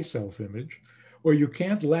your high self-image, or you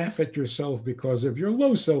can't laugh at yourself because of your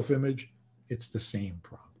low self-image, it's the same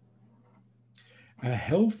problem. A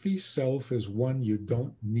healthy self is one you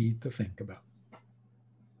don't need to think about.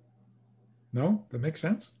 No? That makes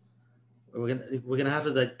sense? We're gonna have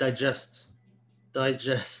to digest. There's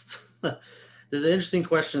an interesting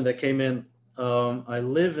question that came in. I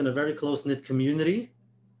live in a very close-knit community,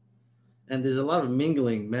 and there's a lot of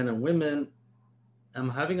mingling, men and women. I'm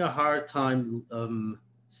having a hard time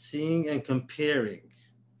seeing and comparing.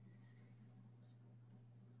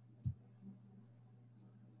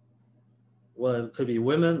 Well, it could be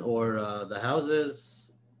women or the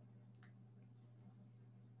houses.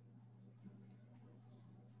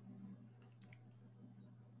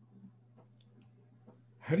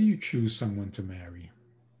 How do you choose someone to marry?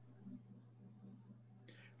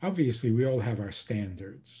 Obviously, we all have our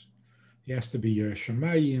standards. He has to be Yerei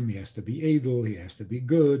Shamayim, he has to be Edel, he has to be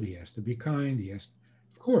good, he has to be kind,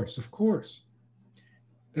 of course.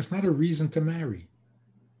 That's not a reason to marry.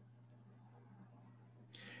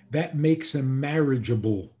 That makes him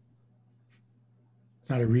marriageable. It's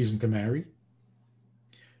not a reason to marry.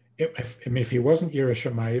 If he wasn't Yerei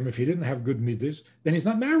Shamayim, if he didn't have good midas, then he's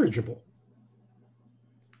not marriageable.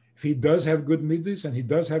 If he does have good midas and he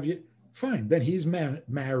does have, fine, then he's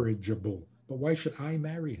marriageable. But why should I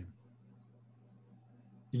marry him?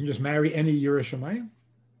 You can just marry any Yerei Shamayim.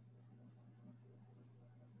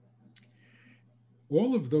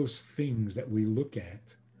 All of those things that we look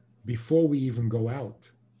at before we even go out,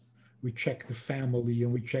 we check the family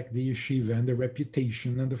and we check the yeshiva and the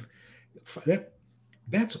reputation and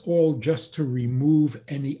that's all just to remove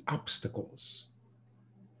any obstacles.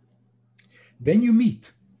 Then you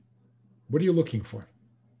meet. What are you looking for?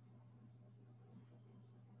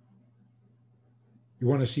 You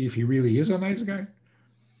want to see if he really is a nice guy?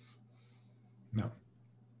 No.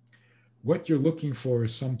 What you're looking for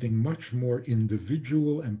is something much more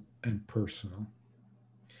individual and personal.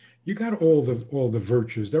 You got all the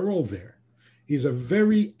virtues, they're all there. He's a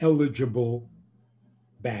very eligible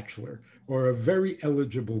bachelor or a very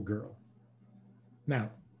eligible girl. Now,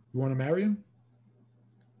 you want to marry him?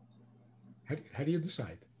 How do you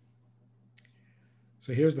decide?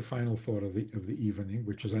 So here's the final thought of the evening,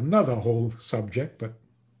 which is another whole subject, but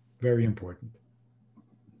very important.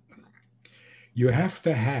 You have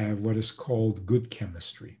to have what is called good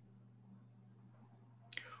chemistry,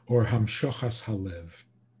 or hamshochas halev.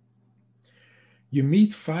 You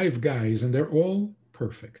meet 5 guys and they're all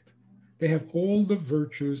perfect. They have all the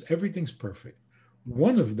virtues, everything's perfect.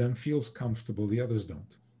 One of them feels comfortable, the others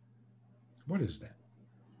don't. What is that?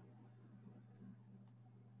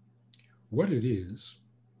 What it is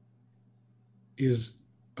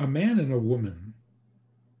a man and a woman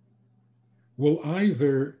will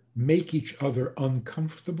either make each other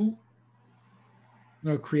uncomfortable,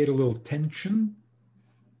 create a little tension,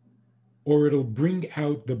 or it'll bring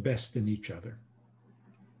out the best in each other.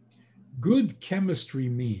 Good chemistry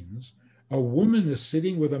means a woman is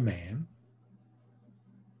sitting with a man.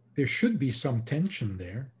 There should be some tension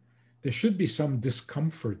there. There should be some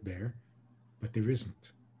discomfort there, but there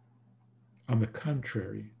isn't. On the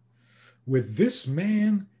contrary, with this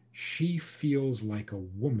man, she feels like a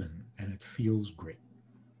woman, and it feels great.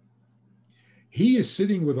 He is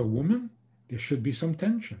sitting with a woman, there should be some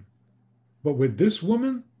tension. But with this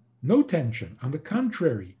woman, no tension. On the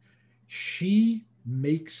contrary, she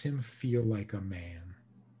makes him feel like a man,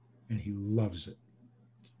 and he loves it.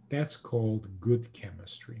 That's called good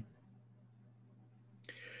chemistry.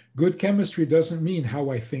 Good chemistry doesn't mean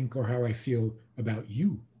how I think or how I feel about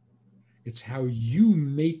you. It's how you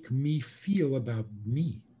make me feel about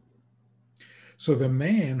me. So the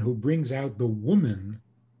man who brings out the woman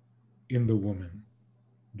in the woman,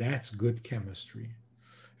 that's good chemistry.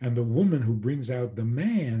 And the woman who brings out the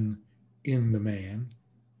man in the man,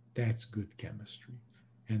 that's good chemistry.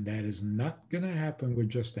 And that is not going to happen with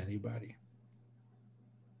just anybody.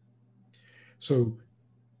 So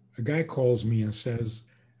a guy calls me and says,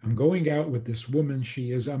 I'm going out with this woman.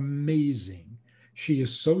 She is amazing. She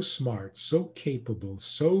is so smart, so capable,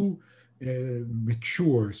 so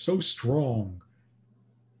mature, so strong.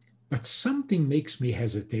 But something makes me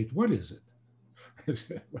hesitate. What is it?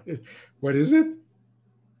 What is it?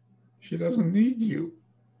 She doesn't need you.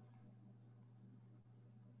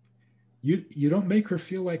 You don't make her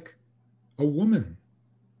feel like a woman.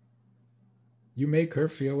 You make her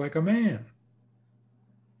feel like a man.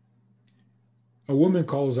 A woman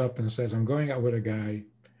calls up and says, I'm going out with a guy.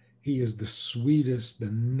 He is the sweetest,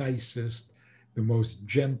 the nicest, the most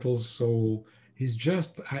gentle soul. He's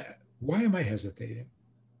just, why am I hesitating?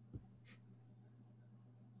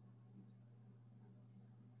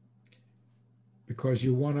 Because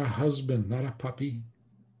you want a husband, not a puppy.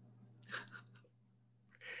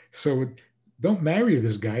 So don't marry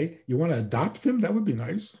this guy. You want to adopt him? That would be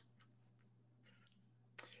nice.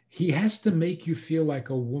 He has to make you feel like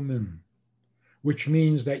a woman, which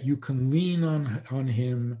means that you can lean on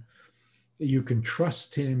him, you can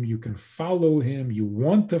trust him, you can follow him, you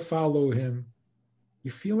want to follow him.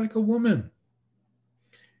 You feel like a woman.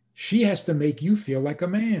 She has to make you feel like a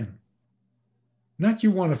man. Not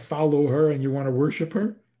you want to follow her and you want to worship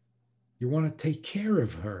her. You want to take care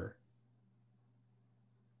of her.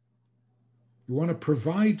 You want to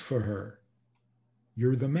provide for her.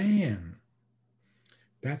 You're the man.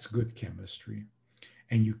 That's good chemistry.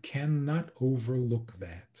 And you cannot overlook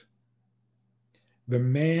that. The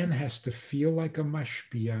man has to feel like a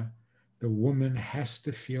mashpia. The woman has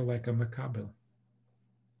to feel like a makabel.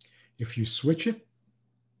 If you switch it,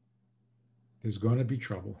 there's going to be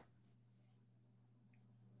trouble.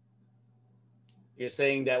 You're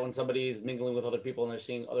saying that when somebody is mingling with other people and they're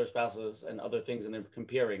seeing other spouses and other things and they're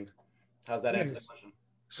comparing, how's that answer the question?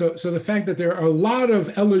 So the fact that there are a lot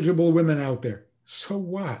of eligible women out there, so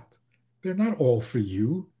what? They're not all for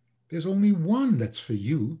you. There's only one that's for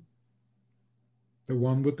you, the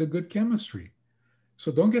one with the good chemistry.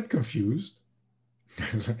 So don't get confused.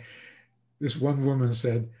 This one woman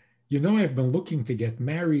said, I've been looking to get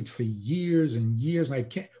married for years and years, and I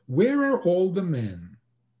can't. Where are all the men?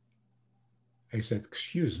 I said,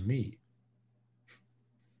 excuse me.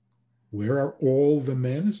 Where are all the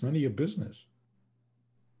men? It's none of your business.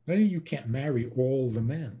 You can't marry all the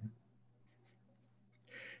men.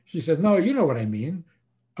 She said, no, you know what I mean.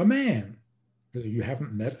 A man. You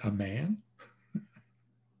haven't met a man?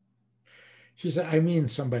 She said, I mean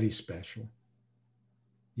somebody special.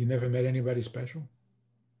 You never met anybody special?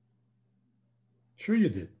 Sure you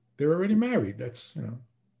did. They're already married. That's,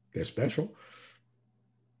 they're special.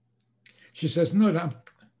 She says, no,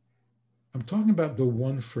 I'm talking about the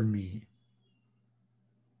one for me.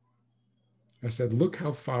 I said, look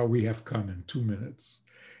how far we have come in 2 minutes.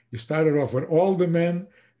 You started off with all the men,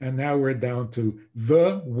 and now we're down to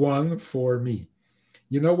the one for me.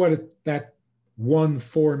 You know what that one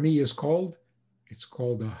for me is called? It's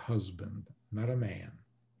called a husband, not a man.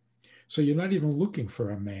 So you're not even looking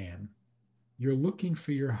for a man. You're looking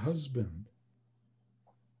for your husband.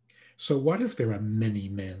 So what if there are many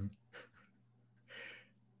men?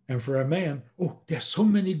 And for a man, there's so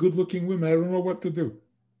many good-looking women, I don't know what to do.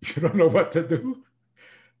 You don't know what to do?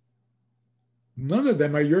 None of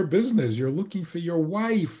them are your business. You're looking for your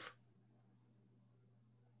wife.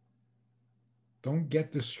 Don't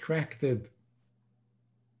get distracted.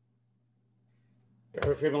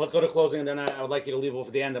 Friedman, let's go to closing, and then I would like you to leave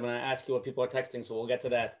over the end. I'm going to ask you what people are texting, so we'll get to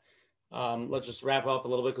that. Let's just wrap up a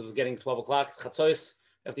little bit because it's getting 12 o'clock.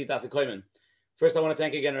 First, I want to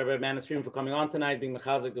thank again Rabbi Manis Friedman for coming on tonight, being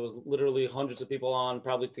mechazik. There was literally hundreds of people on,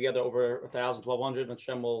 probably together over 1,000, 1,200.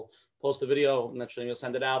 Hashem will post the video. Hashem will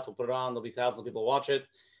send it out. We'll put it on. There'll be thousands of people watch it.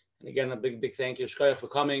 And again, a big, big thank you, Shkoyach, for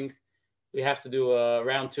coming. We have to do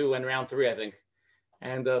round 2 and round 3, I think.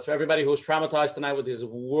 And for everybody who was traumatized tonight with these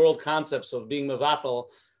world concepts of being mevatel,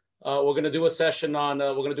 we're going to do a session on,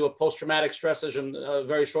 we're going to do a post-traumatic stress session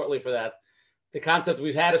very shortly for that. The concept,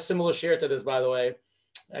 we've had a similar share to this, by the way.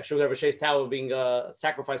 Actually, Rabbi Shei's Tower being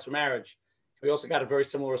sacrificed for marriage. We also got a very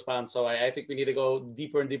similar response. So I think we need to go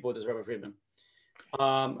deeper and deeper with this, Rabbi Friedman.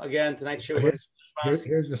 Again, tonight's share.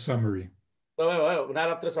 Here's the summary. Wait, we're not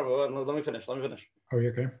up to the summary. Let me finish. Oh, you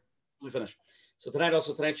okay? Let me finish. So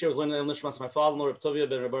tonight's share was learning Nishmas, my father-in-law, Reb Tovia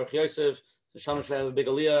ben Reb Baruch Yosef. The Shana should have a big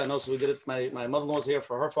aliyah, and also we did it. My mother-in-law was here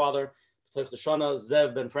for her father. The Shana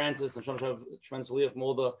Zev ben Francis. The Shana should have a tremendous aliyah from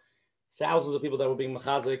all the thousands of people that were being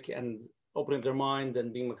mechazik and opening their mind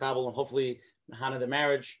and being makabel, and hopefully mehana their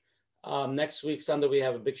marriage. Next week, Sunday, we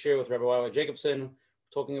have a big share with Rabbi Y.Y. Jacobson,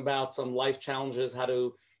 talking about some life challenges, how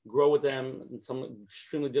to grow with them in some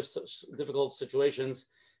extremely difficult situations.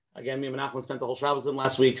 Again, me and Menachem spent the whole Shabbos with them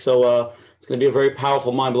last week, so it's going to be a very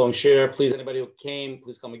powerful, mind-blowing share. Please, anybody who came,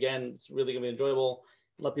 please come again. It's really going to be enjoyable.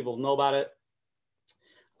 Let people know about it.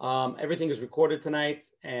 Everything is recorded tonight,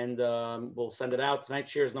 and we'll send it out.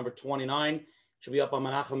 Tonight's share is number 29. Should be up on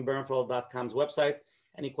MenachemBernfeld.com's website.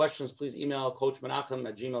 Any questions, please email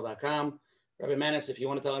coachmenachem@gmail.com. Rabbi Manis, if you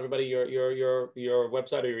want to tell everybody your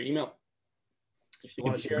website or your email. If you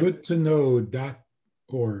want to share. It's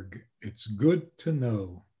goodtoknow.org. It's good to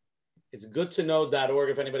know. It's goodtoknow.org.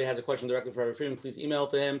 If anybody has a question directly for Rabbi Friedman, please email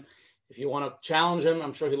to him. If you want to challenge him,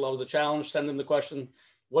 I'm sure he loves the challenge. Send him the question.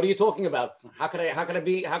 What are you talking about? How could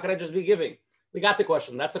I just be giving? We got the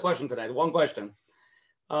question. That's the question tonight. One question.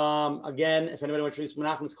 Again, if anybody wants to reach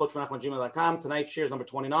Menachem, it's coachmenachem@gmail.com. Tonight's share is number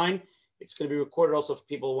 29. It's going to be recorded also if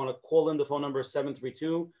people want to call in. The phone number is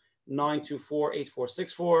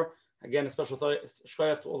 732-924-8464. Again, a special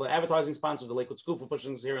shkoyach to all the advertising sponsors, the Lakewood Scoop for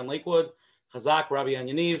pushing us here in Lakewood, Chazak, Rabbi and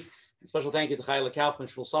Yaniv. And special thank you to Chayla Kaufman,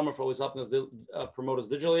 Shul Summer for always helping us promote us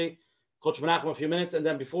digitally. Coach Menachem, a few minutes, and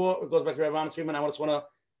then before it goes back to Rabbi Manis Friedman, I just want to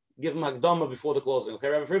give him Hakdama before the closing. Okay,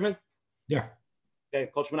 Rabbi Friedman? Yeah. Okay,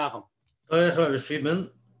 Coach Menachem. Rabbi Friedman.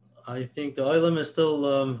 I think the Olam is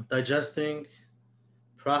still digesting,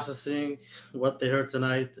 processing what they heard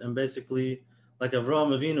tonight, and basically, like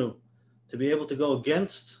Avraham Avinu, to be able to go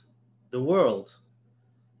against the world,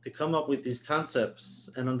 to come up with these concepts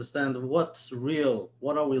and understand what's real,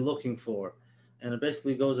 what are we looking for, and it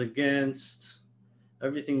basically goes against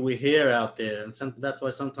everything we hear out there, and that's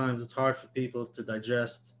why sometimes it's hard for people to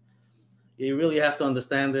digest. You really have to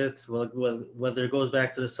understand it, whether it goes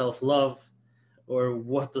back to the self-love, or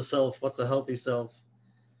what's a healthy self.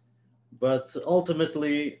 But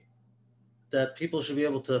ultimately, that people should be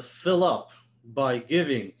able to fill up by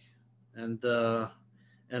giving. And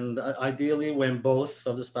ideally, when both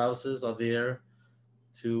of the spouses are there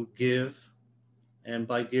to give, and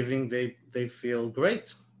by giving, they feel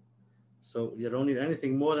great. So you don't need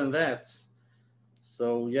anything more than that.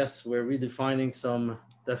 So yes, we're redefining some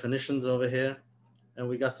definitions over here, and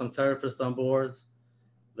we got some therapists on board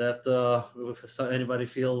that if anybody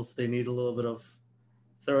feels they need a little bit of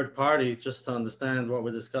third party just to understand what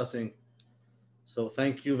we're discussing. So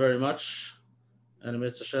thank you very much. And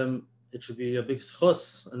Mitzvah Hashem, it should be a big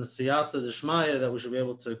schus and a siyata d'shmaya that we should be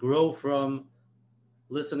able to grow from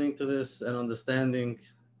listening to this and understanding,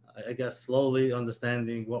 I guess, slowly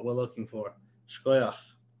understanding what we're looking for. Shkoyach.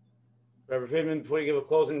 Rabbi Friedman, before you give a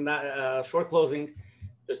closing, short closing,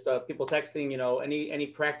 just people texting, any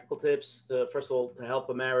practical tips, first of all, to help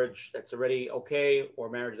a marriage that's already okay or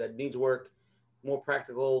a marriage that needs work, more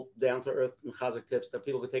practical, down-to-earth, mechazik tips that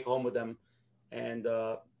people could take home with them and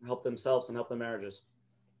help themselves and help their marriages.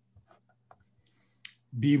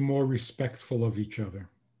 Be more respectful of each other.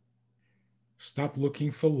 Stop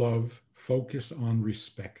looking for love. Focus on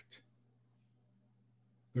respect.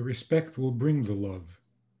 The respect will bring the love.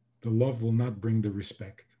 The love will not bring the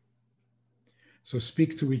respect. So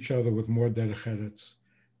speak to each other with more derech eretz.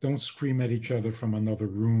 Don't scream at each other from another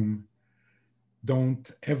room.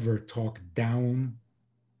 Don't ever talk down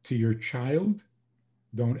to your child.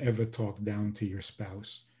 Don't ever talk down to your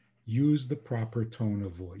spouse. Use the proper tone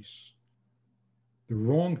of voice. The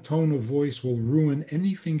wrong tone of voice will ruin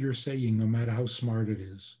anything you're saying, no matter how smart it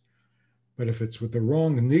is. But if it's with the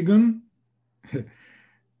wrong nigun,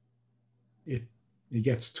 it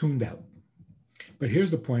gets tuned out. But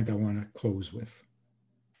here's the point I want to close with.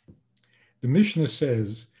 The Mishnah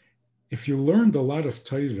says, if you learned a lot of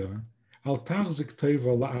Torah, Al tachzik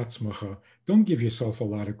teva la'atzmacha. Don't give yourself a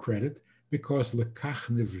lot of credit because lekach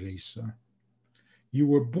nivresa. You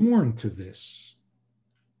were born to this.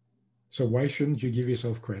 So why shouldn't you give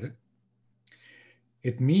yourself credit?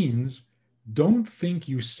 It means don't think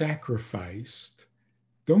you sacrificed.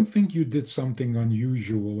 Don't think you did something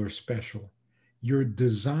unusual or special. You're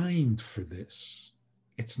designed for this.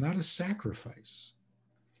 It's not a sacrifice.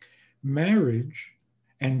 Marriage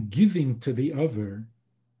and giving to the other,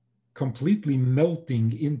 completely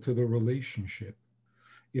melting into the relationship,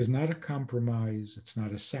 is not a compromise. It's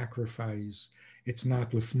not a sacrifice. It's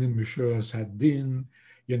not lefnim mishuras hadin.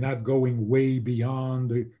 You're not going way beyond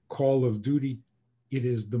the call of duty. It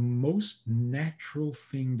is the most natural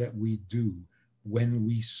thing that we do when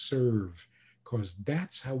we serve, because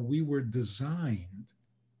that's how we were designed.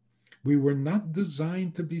 We were not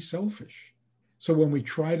designed to be selfish. So when we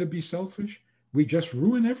try to be selfish, we just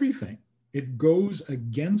ruin everything. It goes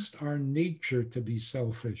against our nature to be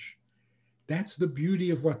selfish. That's the beauty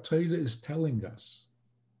of what Torah is telling us.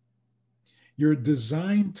 You're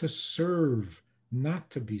designed to serve, not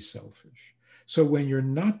to be selfish. So when you're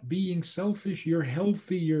not being selfish, you're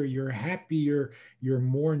healthier, you're happier, you're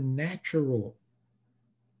more natural.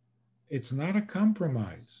 It's not a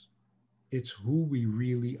compromise. It's who we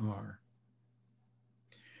really are.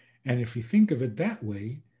 And if you think of it that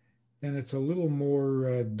way, then it's a little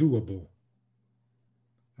more doable,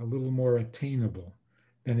 a little more attainable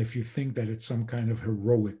than if you think that it's some kind of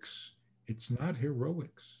heroics. It's not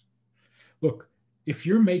heroics. Look, if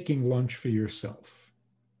you're making lunch for yourself,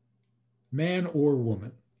 man or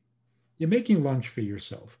woman, you're making lunch for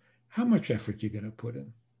yourself, how much effort you going to put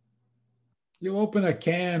in? You'll open a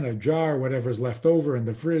can, a jar, whatever's left over in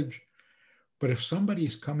the fridge. But if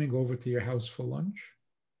somebody's coming over to your house for lunch,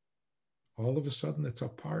 all of a sudden it's a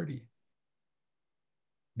party.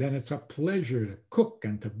 Then it's a pleasure to cook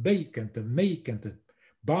and to bake and to make and to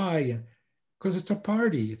buy, because it's a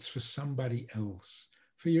party. It's for somebody else.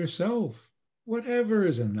 For yourself, whatever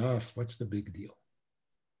is enough. What's the big deal?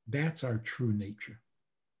 That's our true nature.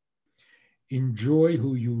 Enjoy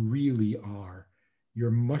who you really are.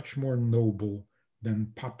 You're much more noble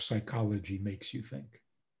than pop psychology makes you think.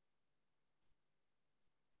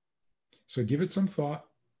 So give it some thought.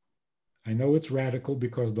 I know it's radical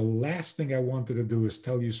because the last thing I wanted to do is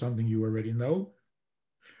tell you something you already know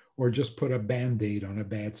or just put a Band-Aid on a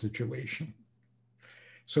bad situation.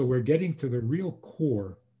 So we're getting to the real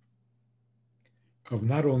core of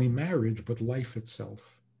not only marriage, but life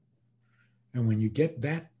itself. And when you get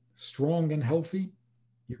that strong and healthy,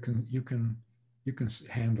 you can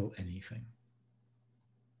handle anything.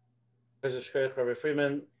 Rabbi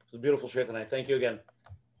Friedman, it was a beautiful share tonight. Thank you again.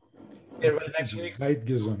 See everybody next week. Seid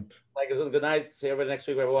gesund. Good night. See everybody next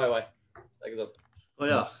week. Bye bye. Oh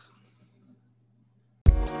yeah.